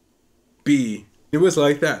 B. It was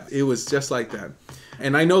like that. It was just like that.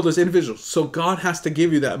 And I know those individuals. So God has to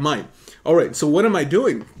give you that might. All right, so what am I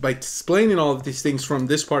doing by explaining all of these things from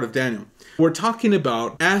this part of Daniel? We're talking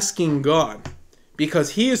about asking God,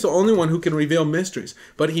 because he is the only one who can reveal mysteries.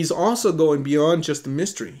 But he's also going beyond just the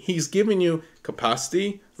mystery. He's giving you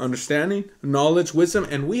capacity, understanding, knowledge, wisdom,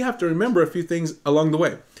 and we have to remember a few things along the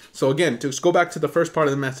way. So again, to go back to the first part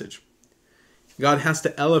of the message, God has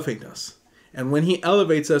to elevate us. And when he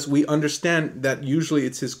elevates us, we understand that usually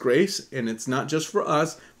it's his grace, and it's not just for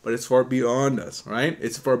us, but it's for beyond us, right?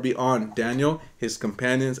 It's for beyond Daniel, his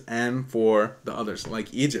companions, and for the others,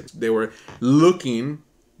 like Egypt. They were looking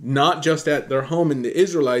not just at their home in the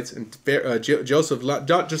Israelites, and Joseph,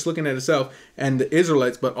 not just looking at himself and the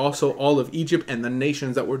Israelites, but also all of Egypt and the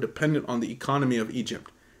nations that were dependent on the economy of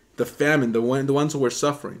Egypt. The famine, the ones who were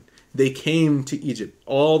suffering. They came to Egypt,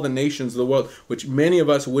 all the nations of the world, which many of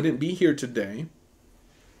us wouldn't be here today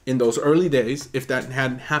in those early days if that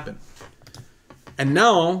hadn't happened. And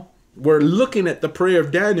now we're looking at the prayer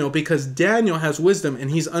of Daniel because Daniel has wisdom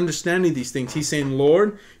and he's understanding these things. He's saying,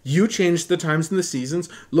 Lord, you changed the times and the seasons.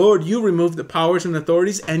 Lord, you removed the powers and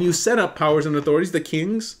authorities, and you set up powers and authorities, the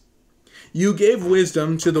kings. You gave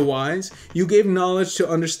wisdom to the wise. You gave knowledge to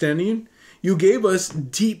understanding. You gave us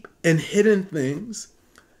deep and hidden things.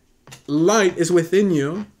 Light is within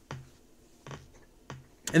you.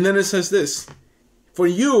 And then it says this, for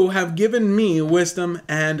you have given me wisdom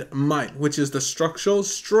and might, which is the structural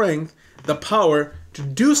strength, the power to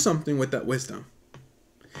do something with that wisdom.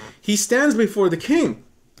 He stands before the king.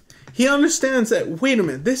 He understands that, wait a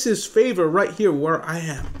minute, this is favor right here where I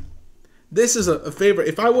am. This is a favor.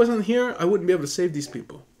 If I wasn't here, I wouldn't be able to save these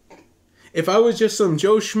people. If I was just some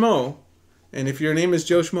Joe Schmo, and if your name is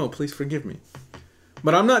Joe Schmo, please forgive me.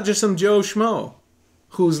 But I'm not just some Joe Schmo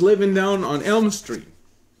who's living down on Elm Street.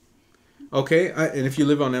 Okay? And if you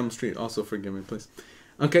live on Elm Street, also forgive me, please.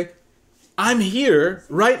 Okay? I'm here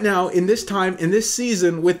right now in this time, in this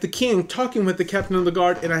season with the king, talking with the captain of the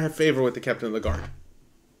guard, and I have favor with the captain of the guard.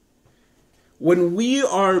 When we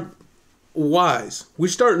are wise, we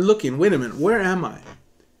start looking, wait a minute, where am I?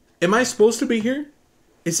 Am I supposed to be here?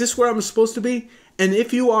 Is this where I'm supposed to be? And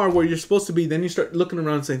if you are where you're supposed to be, then you start looking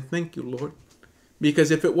around and saying, thank you, Lord.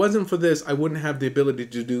 Because if it wasn't for this, I wouldn't have the ability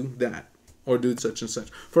to do that or do such and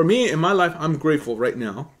such. For me, in my life, I'm grateful right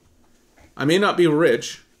now. I may not be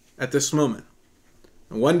rich at this moment.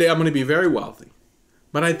 And one day I'm going to be very wealthy.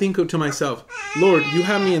 But I think to myself, Lord, you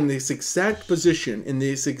have me in this exact position, in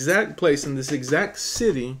this exact place, in this exact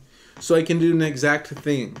city, so I can do an exact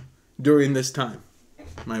thing during this time.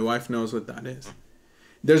 My wife knows what that is.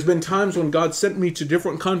 There's been times when God sent me to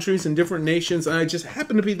different countries and different nations, and I just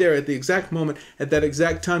happened to be there at the exact moment, at that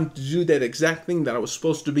exact time, to do that exact thing that I was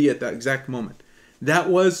supposed to be at that exact moment. That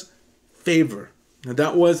was favor.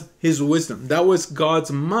 That was his wisdom. That was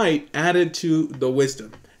God's might added to the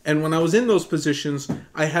wisdom. And when I was in those positions,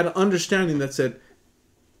 I had an understanding that said,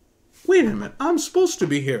 wait a minute, I'm supposed to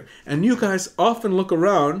be here. And you guys often look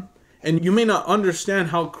around, and you may not understand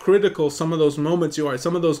how critical some of those moments you are.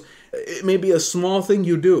 Some of those, it may be a small thing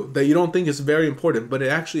you do that you don't think is very important, but it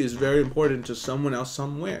actually is very important to someone else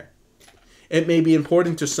somewhere. It may be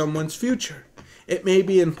important to someone's future. It may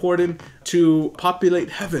be important to populate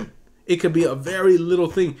heaven. It could be a very little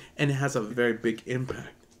thing, and it has a very big impact.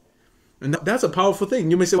 And that's a powerful thing.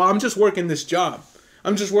 You may say, well, I'm just working this job.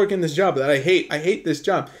 I'm just working this job that I hate. I hate this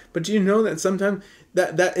job. But do you know that sometimes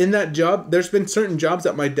that in that job, there's been certain jobs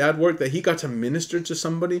that my dad worked that he got to minister to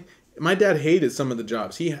somebody. My dad hated some of the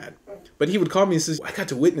jobs he had. But he would call me and says, I got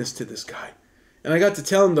to witness to this guy. And I got to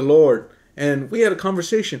tell him the Lord. And we had a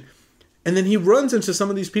conversation. And then he runs into some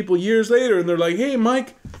of these people years later, and they're like, hey,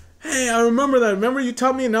 Mike, hey, I remember that. Remember you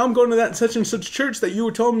taught me, and now I'm going to that such and such church that you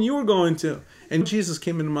were told me you were going to. And Jesus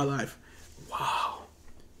came into my life. Wow.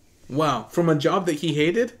 Wow. From a job that he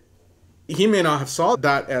hated, he may not have saw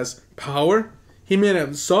that as power. He may not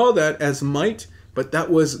have saw that as might, but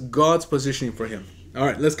that was God's positioning for him. All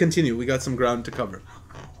right, let's continue. We got some ground to cover.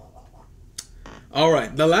 All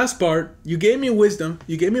right, the last part, you gave me wisdom,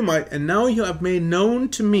 you gave me might, and now you have made known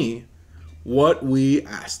to me what we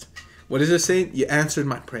asked. What does it say? You answered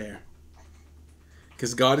my prayer.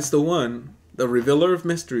 Because God is the one, the revealer of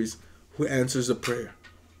mysteries, who answers a prayer.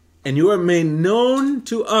 And you have made known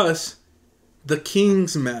to us the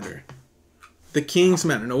king's matter. The king's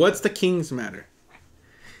matter. Now, what's the king's matter?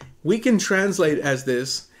 We can translate as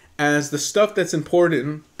this, as the stuff that's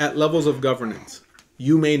important at levels of governance.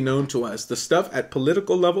 You made known to us. The stuff at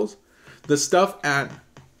political levels, the stuff at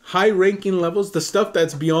high-ranking levels, the stuff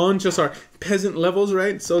that's beyond just our peasant levels,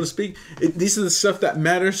 right, so to speak. These are the stuff that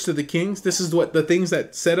matters to the kings. This is what the things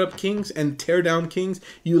that set up kings and tear down kings.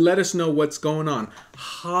 You let us know what's going on.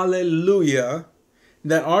 Hallelujah.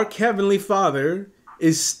 That our Heavenly Father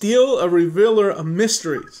is still a revealer of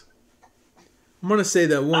mysteries. I'm going to say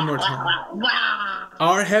that one more time.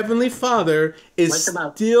 Our Heavenly Father is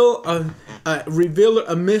still a revealer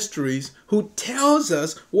of mysteries who tells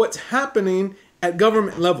us what's happening at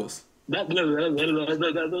government levels.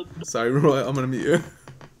 Sorry, Roy, I'm going to mute you.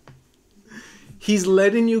 He's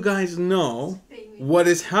letting you guys know what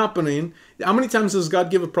is happening. How many times does God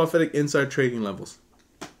give a prophetic inside trading levels?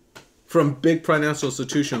 From big financial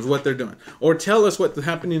institutions, what they're doing. Or tell us what's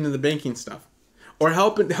happening in the banking stuff. Or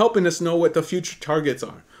helping us know what the future targets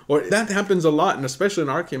are. Or that happens a lot, and especially in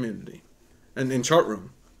our community and in ChartRoom.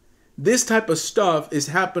 This type of stuff is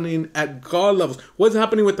happening at God levels. What's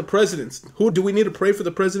happening with the presidents? Who do we need to pray for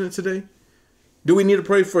the president today? Do we need to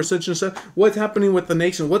pray for such and such? What's happening with the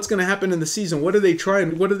nation? What's going to happen in the season? What are they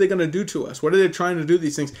trying? What are they going to do to us? What are they trying to do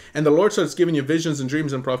these things? And the Lord starts giving you visions and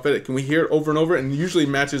dreams and prophetic. And we hear it over and over, and it usually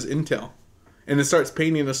matches intel. And it starts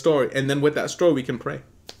painting a story. And then with that story, we can pray.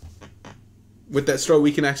 With that story,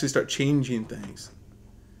 we can actually start changing things.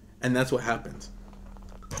 And that's what happens.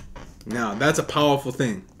 Now, that's a powerful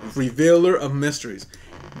thing. Revealer of mysteries.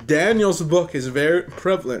 Daniel's book is very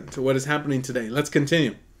prevalent to what is happening today. Let's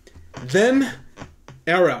continue. Then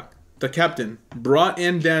Arach, the captain, brought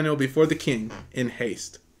in Daniel before the king in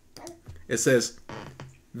haste. It says,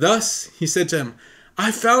 thus he said to him,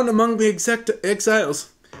 I found among the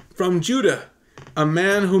exiles from Judah a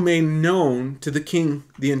man who made known to the king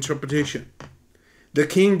the interpretation. The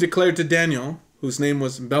king declared to Daniel, whose name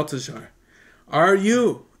was Belteshazzar, are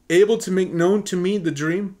you able to make known to me the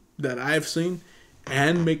dream that I have seen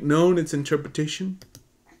and make known its interpretation?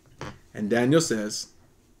 And Daniel says,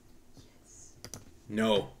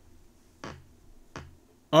 no.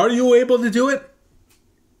 Are you able to do it?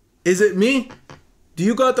 Is it me? Do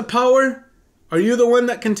you got the power? Are you the one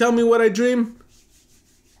that can tell me what I dream?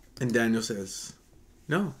 And Daniel says,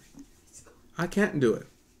 no, I can't do it.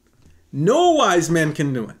 No wise man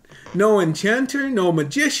can do it. No enchanter, no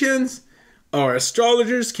magicians, or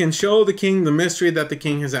astrologers can show the king the mystery that the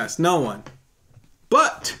king has asked. No one.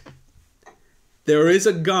 But there is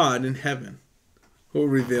a God in heaven who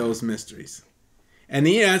reveals mysteries. And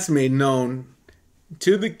he has made known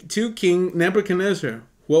to King Nebuchadnezzar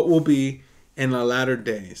what will be in the latter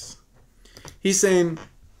days. He's saying,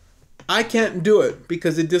 I can't do it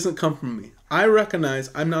because it doesn't come from me. I recognize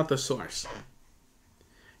I'm not the source.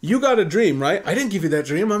 You got a dream, right? I didn't give you that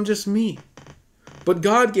dream. I'm just me. But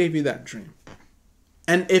God gave you that dream.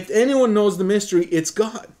 And if anyone knows the mystery, it's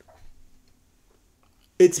God.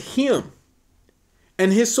 It's him.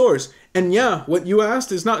 and his source. And yeah, what you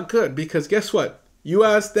asked is not good, because guess what? You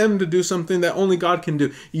asked them to do something that only God can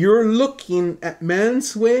do. You're looking at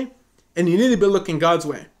man's way, and you need to be looking God's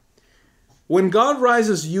way. When God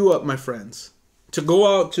rises you up, my friends, to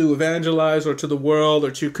go out to evangelize or to the world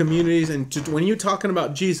or to communities, and when you're talking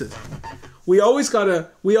about Jesus, we always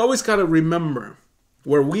gotta remember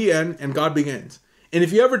where we end and God begins. And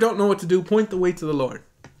if you ever don't know what to do, point the way to the Lord.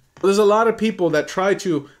 There's a lot of people that try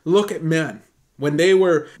to look at men.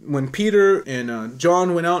 When Peter and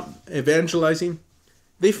John went out evangelizing,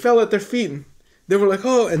 they fell at their feet. They were like,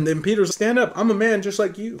 oh, and then Peter, stand up. I'm a man just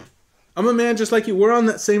like you. I'm a man just like you. We're on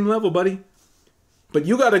that same level, buddy. But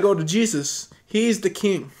you got to go to Jesus. He's the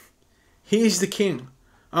king. He's the king.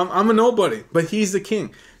 I'm a nobody, but he's the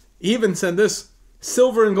king. He even said this,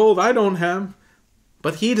 silver and gold I don't have,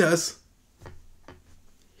 but he does.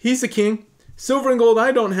 He's the king. Silver and gold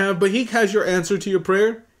I don't have, but he has your answer to your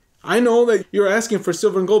prayer. I know that you're asking for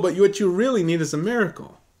silver and gold, but what you really need is a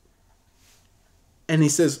miracle. And he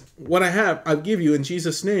says, what I have, I'll give you in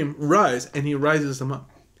Jesus' name. Rise. And he rises them up.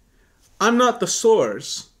 I'm not the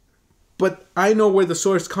source, but I know where the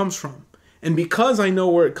source comes from. And because I know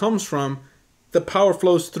where it comes from, the power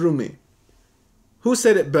flows through me. Who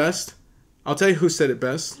said it best? I'll tell you who said it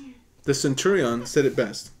best. The centurion said it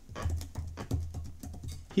best.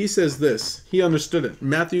 He says this. He understood it.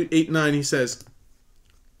 Matthew 8:9, he says,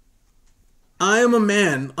 I am a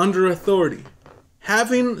man under authority,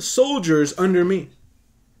 having soldiers under me.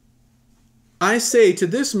 I say to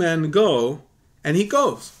this man, go, and he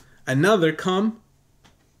goes. Another, come,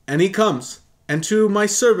 and he comes. And to my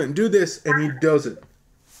servant, do this, and he does it.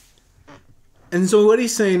 And so what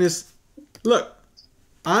he's saying is, look,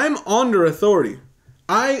 I'm under authority.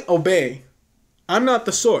 I obey. I'm not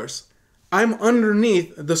the source. I'm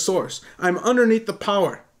underneath the source. I'm underneath the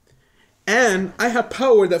power. And I have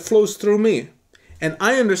power that flows through me. And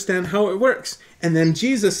I understand how it works. And then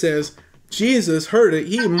Jesus says, Jesus heard it.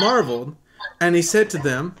 He marveled. And he said to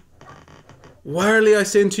them, verily I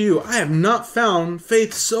say unto you, I have not found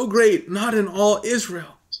faith so great, not in all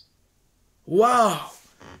Israel. Wow.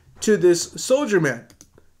 To this soldier man.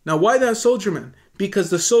 Now why that soldier man? Because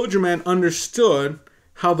the soldier man understood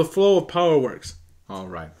how the flow of power works. All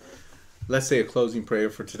right. Let's say a closing prayer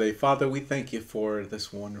for today. Father, we thank you for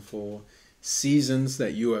this wonderful seasons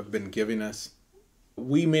that you have been giving us.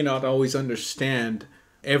 We may not always understand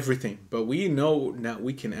everything, but we know now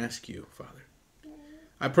we can ask you, Father.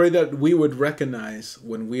 I pray that we would recognize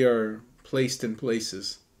when we are placed in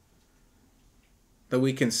places, that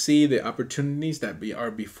we can see the opportunities that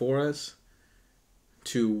are before us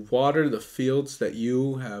to water the fields that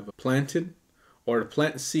you have planted, or to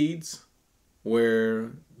plant seeds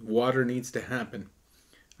where water needs to happen.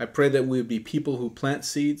 I pray that we would be people who plant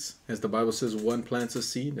seeds, as the Bible says, one plants a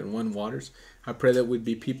seed and one waters. I pray that we'd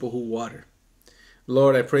be people who water.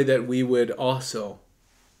 Lord, I pray that we would also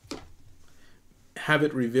have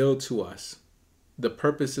it revealed to us the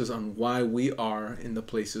purposes on why we are in the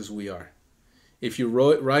places we are. If you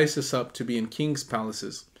rise us up to be in king's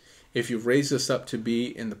palaces, if you raise us up to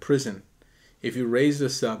be in the prison, if you raise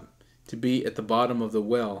us up to be at the bottom of the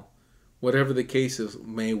well, whatever the case is,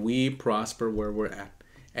 may we prosper where we're at,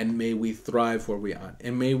 and may we thrive where we are,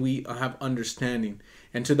 and may we have understanding,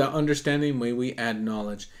 and to that understanding may we add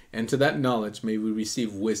knowledge, and to that knowledge may we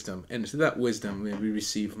receive wisdom, and to that wisdom may we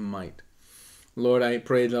receive might. Lord, I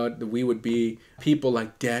pray, Lord, that we would be people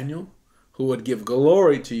like Daniel, who would give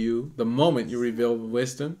glory to you the moment you reveal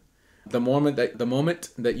wisdom, the moment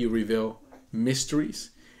that you reveal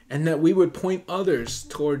mysteries, and that we would point others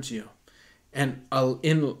towards you and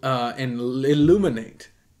illuminate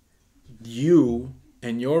you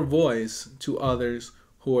and your voice to others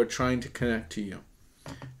who are trying to connect to you.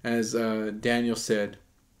 As Daniel said,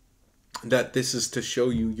 that this is to show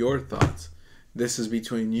you your thoughts. This is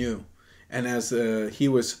between you. And as he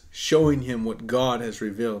was showing him what God has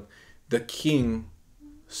revealed, the king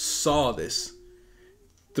saw this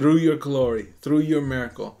through your glory, through your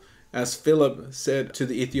miracle. As Philip said to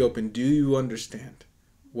the Ethiopian, do you understand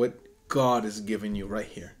what God is giving you right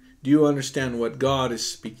here? Do you understand what God is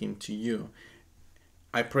speaking to you?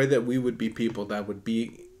 I pray that we would be people that would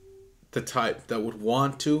be the type that would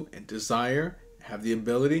want to and desire, have the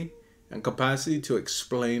ability and capacity to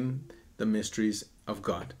explain the mysteries of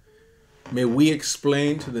God. May we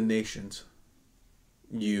explain to the nations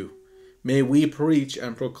you. May we preach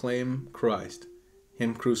and proclaim Christ,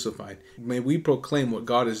 Him crucified. May we proclaim what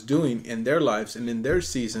God is doing in their lives and in their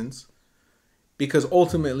seasons, because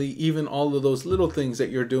ultimately, even all of those little things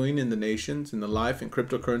that you're doing in the nations, in the life, in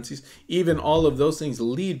cryptocurrencies, even all of those things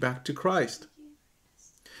lead back to Christ.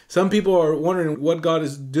 Some people are wondering what God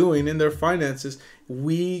is doing in their finances.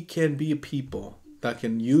 We can be people that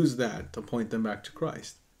can use that to point them back to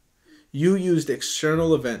Christ. You used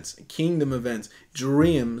external events, kingdom events,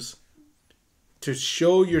 dreams to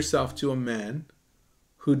show yourself to a man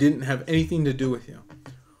who didn't have anything to do with you,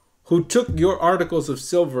 who took your articles of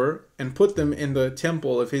silver and put them in the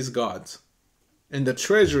temple of his gods, in the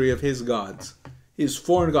treasury of his gods, his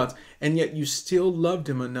foreign gods, and yet you still loved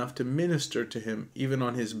him enough to minister to him even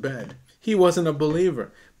on his bed. He wasn't a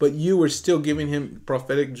believer, but you were still giving him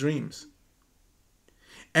prophetic dreams.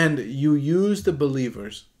 And you used the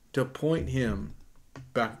believers to point him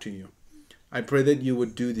back to you. I pray that you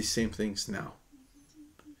would do the same things now.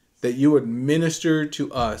 That you would minister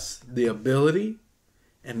to us the ability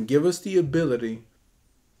and give us the ability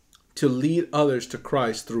to lead others to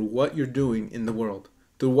Christ through what you're doing in the world,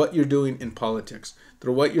 through what you're doing in politics,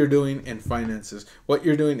 through what you're doing in finances, what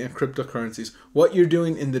you're doing in cryptocurrencies, what you're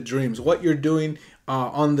doing in the dreams, what you're doing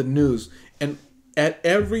on the news. And at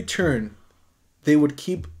every turn, they would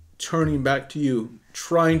keep turning back to you,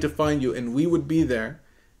 trying to find you, and we would be there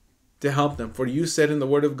to help them. For you said in the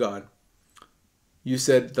Word of God, you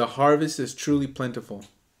said, the harvest is truly plentiful,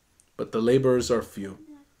 but the laborers are few.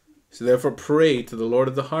 So therefore pray to the Lord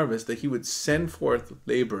of the harvest that he would send forth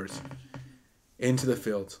laborers into the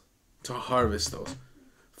fields to harvest those.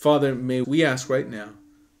 Father, may we ask right now,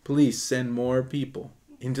 please send more people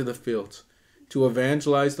into the fields to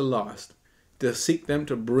evangelize the lost, to seek them,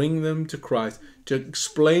 to bring them to Christ, to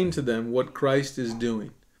explain to them what Christ is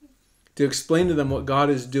doing, to explain to them what God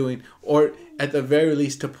is doing, or at the very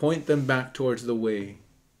least to point them back towards the way,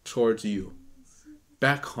 towards you,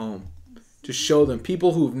 back home, to show them,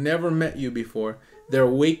 people who've never met you before, they're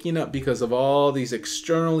waking up because of all these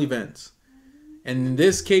external events. And in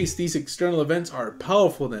this case, these external events are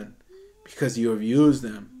powerful then, because you have used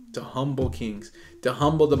them to humble kings, to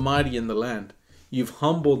humble the mighty in the land. You've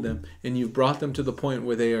humbled them and you've brought them to the point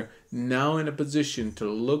where they are now in a position to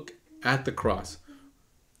look at the cross.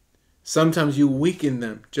 Sometimes you weaken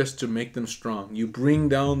them just to make them strong. You bring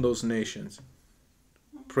down those nations.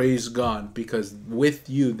 Praise God, because with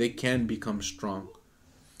you they can become strong.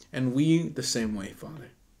 And we the same way, Father.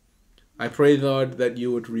 I pray, Lord, that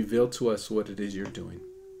you would reveal to us what it is you're doing.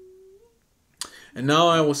 And now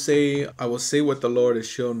I will say what the Lord has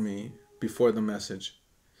shown me before the message.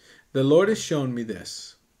 The Lord has shown me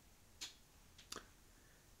this.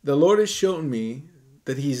 The Lord has shown me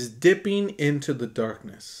that he's dipping into the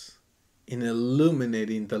darkness in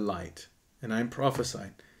illuminating the light. And I'm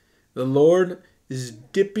prophesying. The Lord is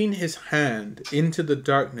dipping his hand into the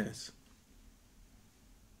darkness.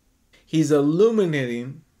 He's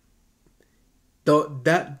illuminating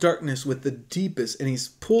that darkness with the deepest, and he's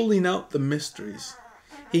pulling out the mysteries.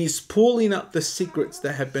 He's pulling out the secrets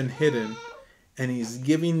that have been hidden, and he's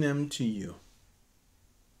giving them to you.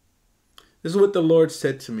 This is what the Lord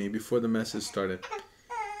said to me before the message started.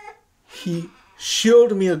 He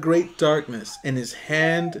showed me a great darkness, and his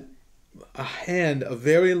hand, a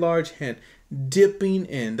very large hand, dipping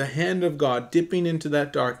in, the hand of God dipping into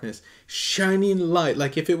that darkness, shining light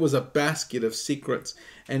like if it was a basket of secrets.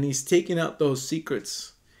 And he's taking out those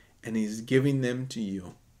secrets and he's giving them to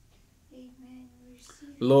you. Amen.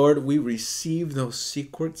 Lord, we receive those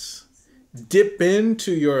secrets. Dip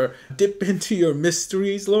into your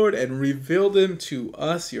mysteries, Lord, and reveal them to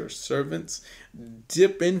us, your servants.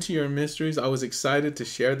 Dip into your mysteries. I was excited to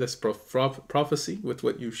share this prophecy with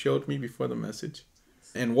what you showed me before the message.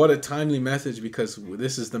 And what a timely message, because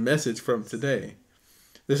this is the message from today.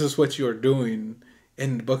 This is what you're doing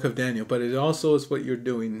in the book of Daniel, but it also is what you're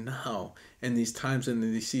doing now in these times and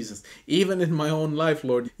in these seasons. Even in my own life,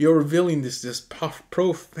 Lord, you're revealing this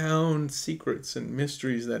profound secrets and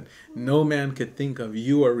mysteries that no man could think of.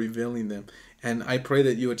 You are revealing them. And I pray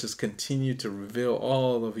that you would just continue to reveal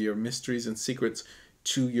all of your mysteries and secrets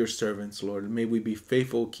to your servants, Lord. May we be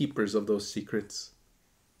faithful keepers of those secrets.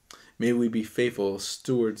 May we be faithful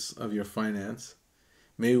stewards of your finance.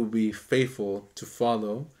 May we be faithful to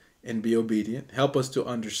follow and be obedient. Help us to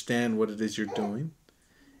understand what it is you're doing.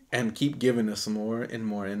 And keep giving us more and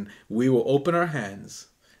more. And we will open our hands.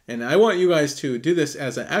 And I want you guys to do this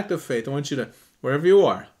as an act of faith. I want you to, wherever you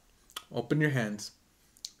are, open your hands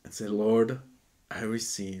and say, Lord, I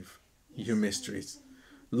receive your mysteries.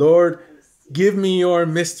 Lord, give me your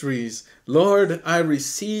mysteries. Lord, I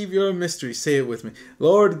receive your mysteries. Say it with me.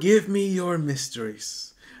 Lord, give me your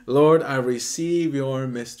mysteries. Lord, I receive your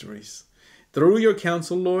mysteries. Through your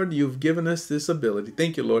counsel, Lord, you've given us this ability.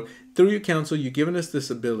 Thank you, Lord. Through your counsel, you've given us this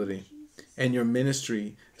ability and your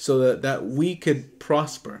ministry, so that we could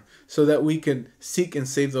prosper, so that we could seek and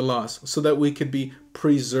save the lost, so that we could be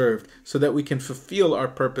preserved, so that we can fulfill our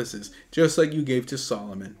purposes, just like you gave to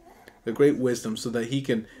Solomon the great wisdom, so that he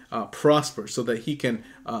can prosper, so that he can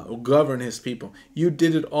govern his people. You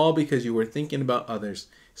did it all because you were thinking about others.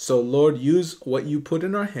 So Lord, use what you put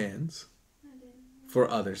in our hands for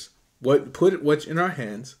others. Put what's in our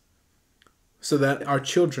hands, so that our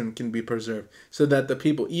children can be preserved, so that the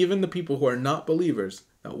people, even the people who are not believers,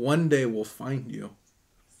 that one day will find you.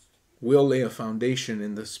 We'll lay a foundation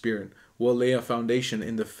in the spirit. We'll lay a foundation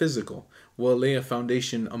in the physical. We'll lay a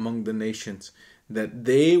foundation among the nations, that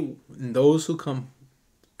those who come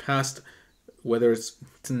past, whether it's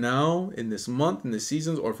now, in this month, in the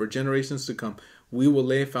seasons, or for generations to come, we will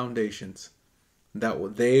lay foundations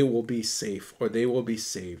that they will be safe, or they will be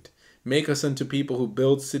saved. Make us unto people who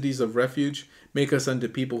build cities of refuge. Make us unto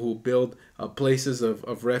people who build places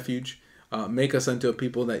of refuge. Make us unto a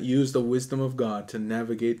people that use the wisdom of God to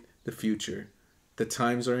navigate the future. The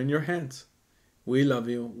times are in your hands. We love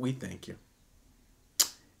you. We thank you.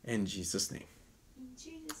 In Jesus' name. In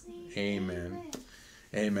Jesus' name. Amen.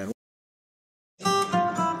 Amen.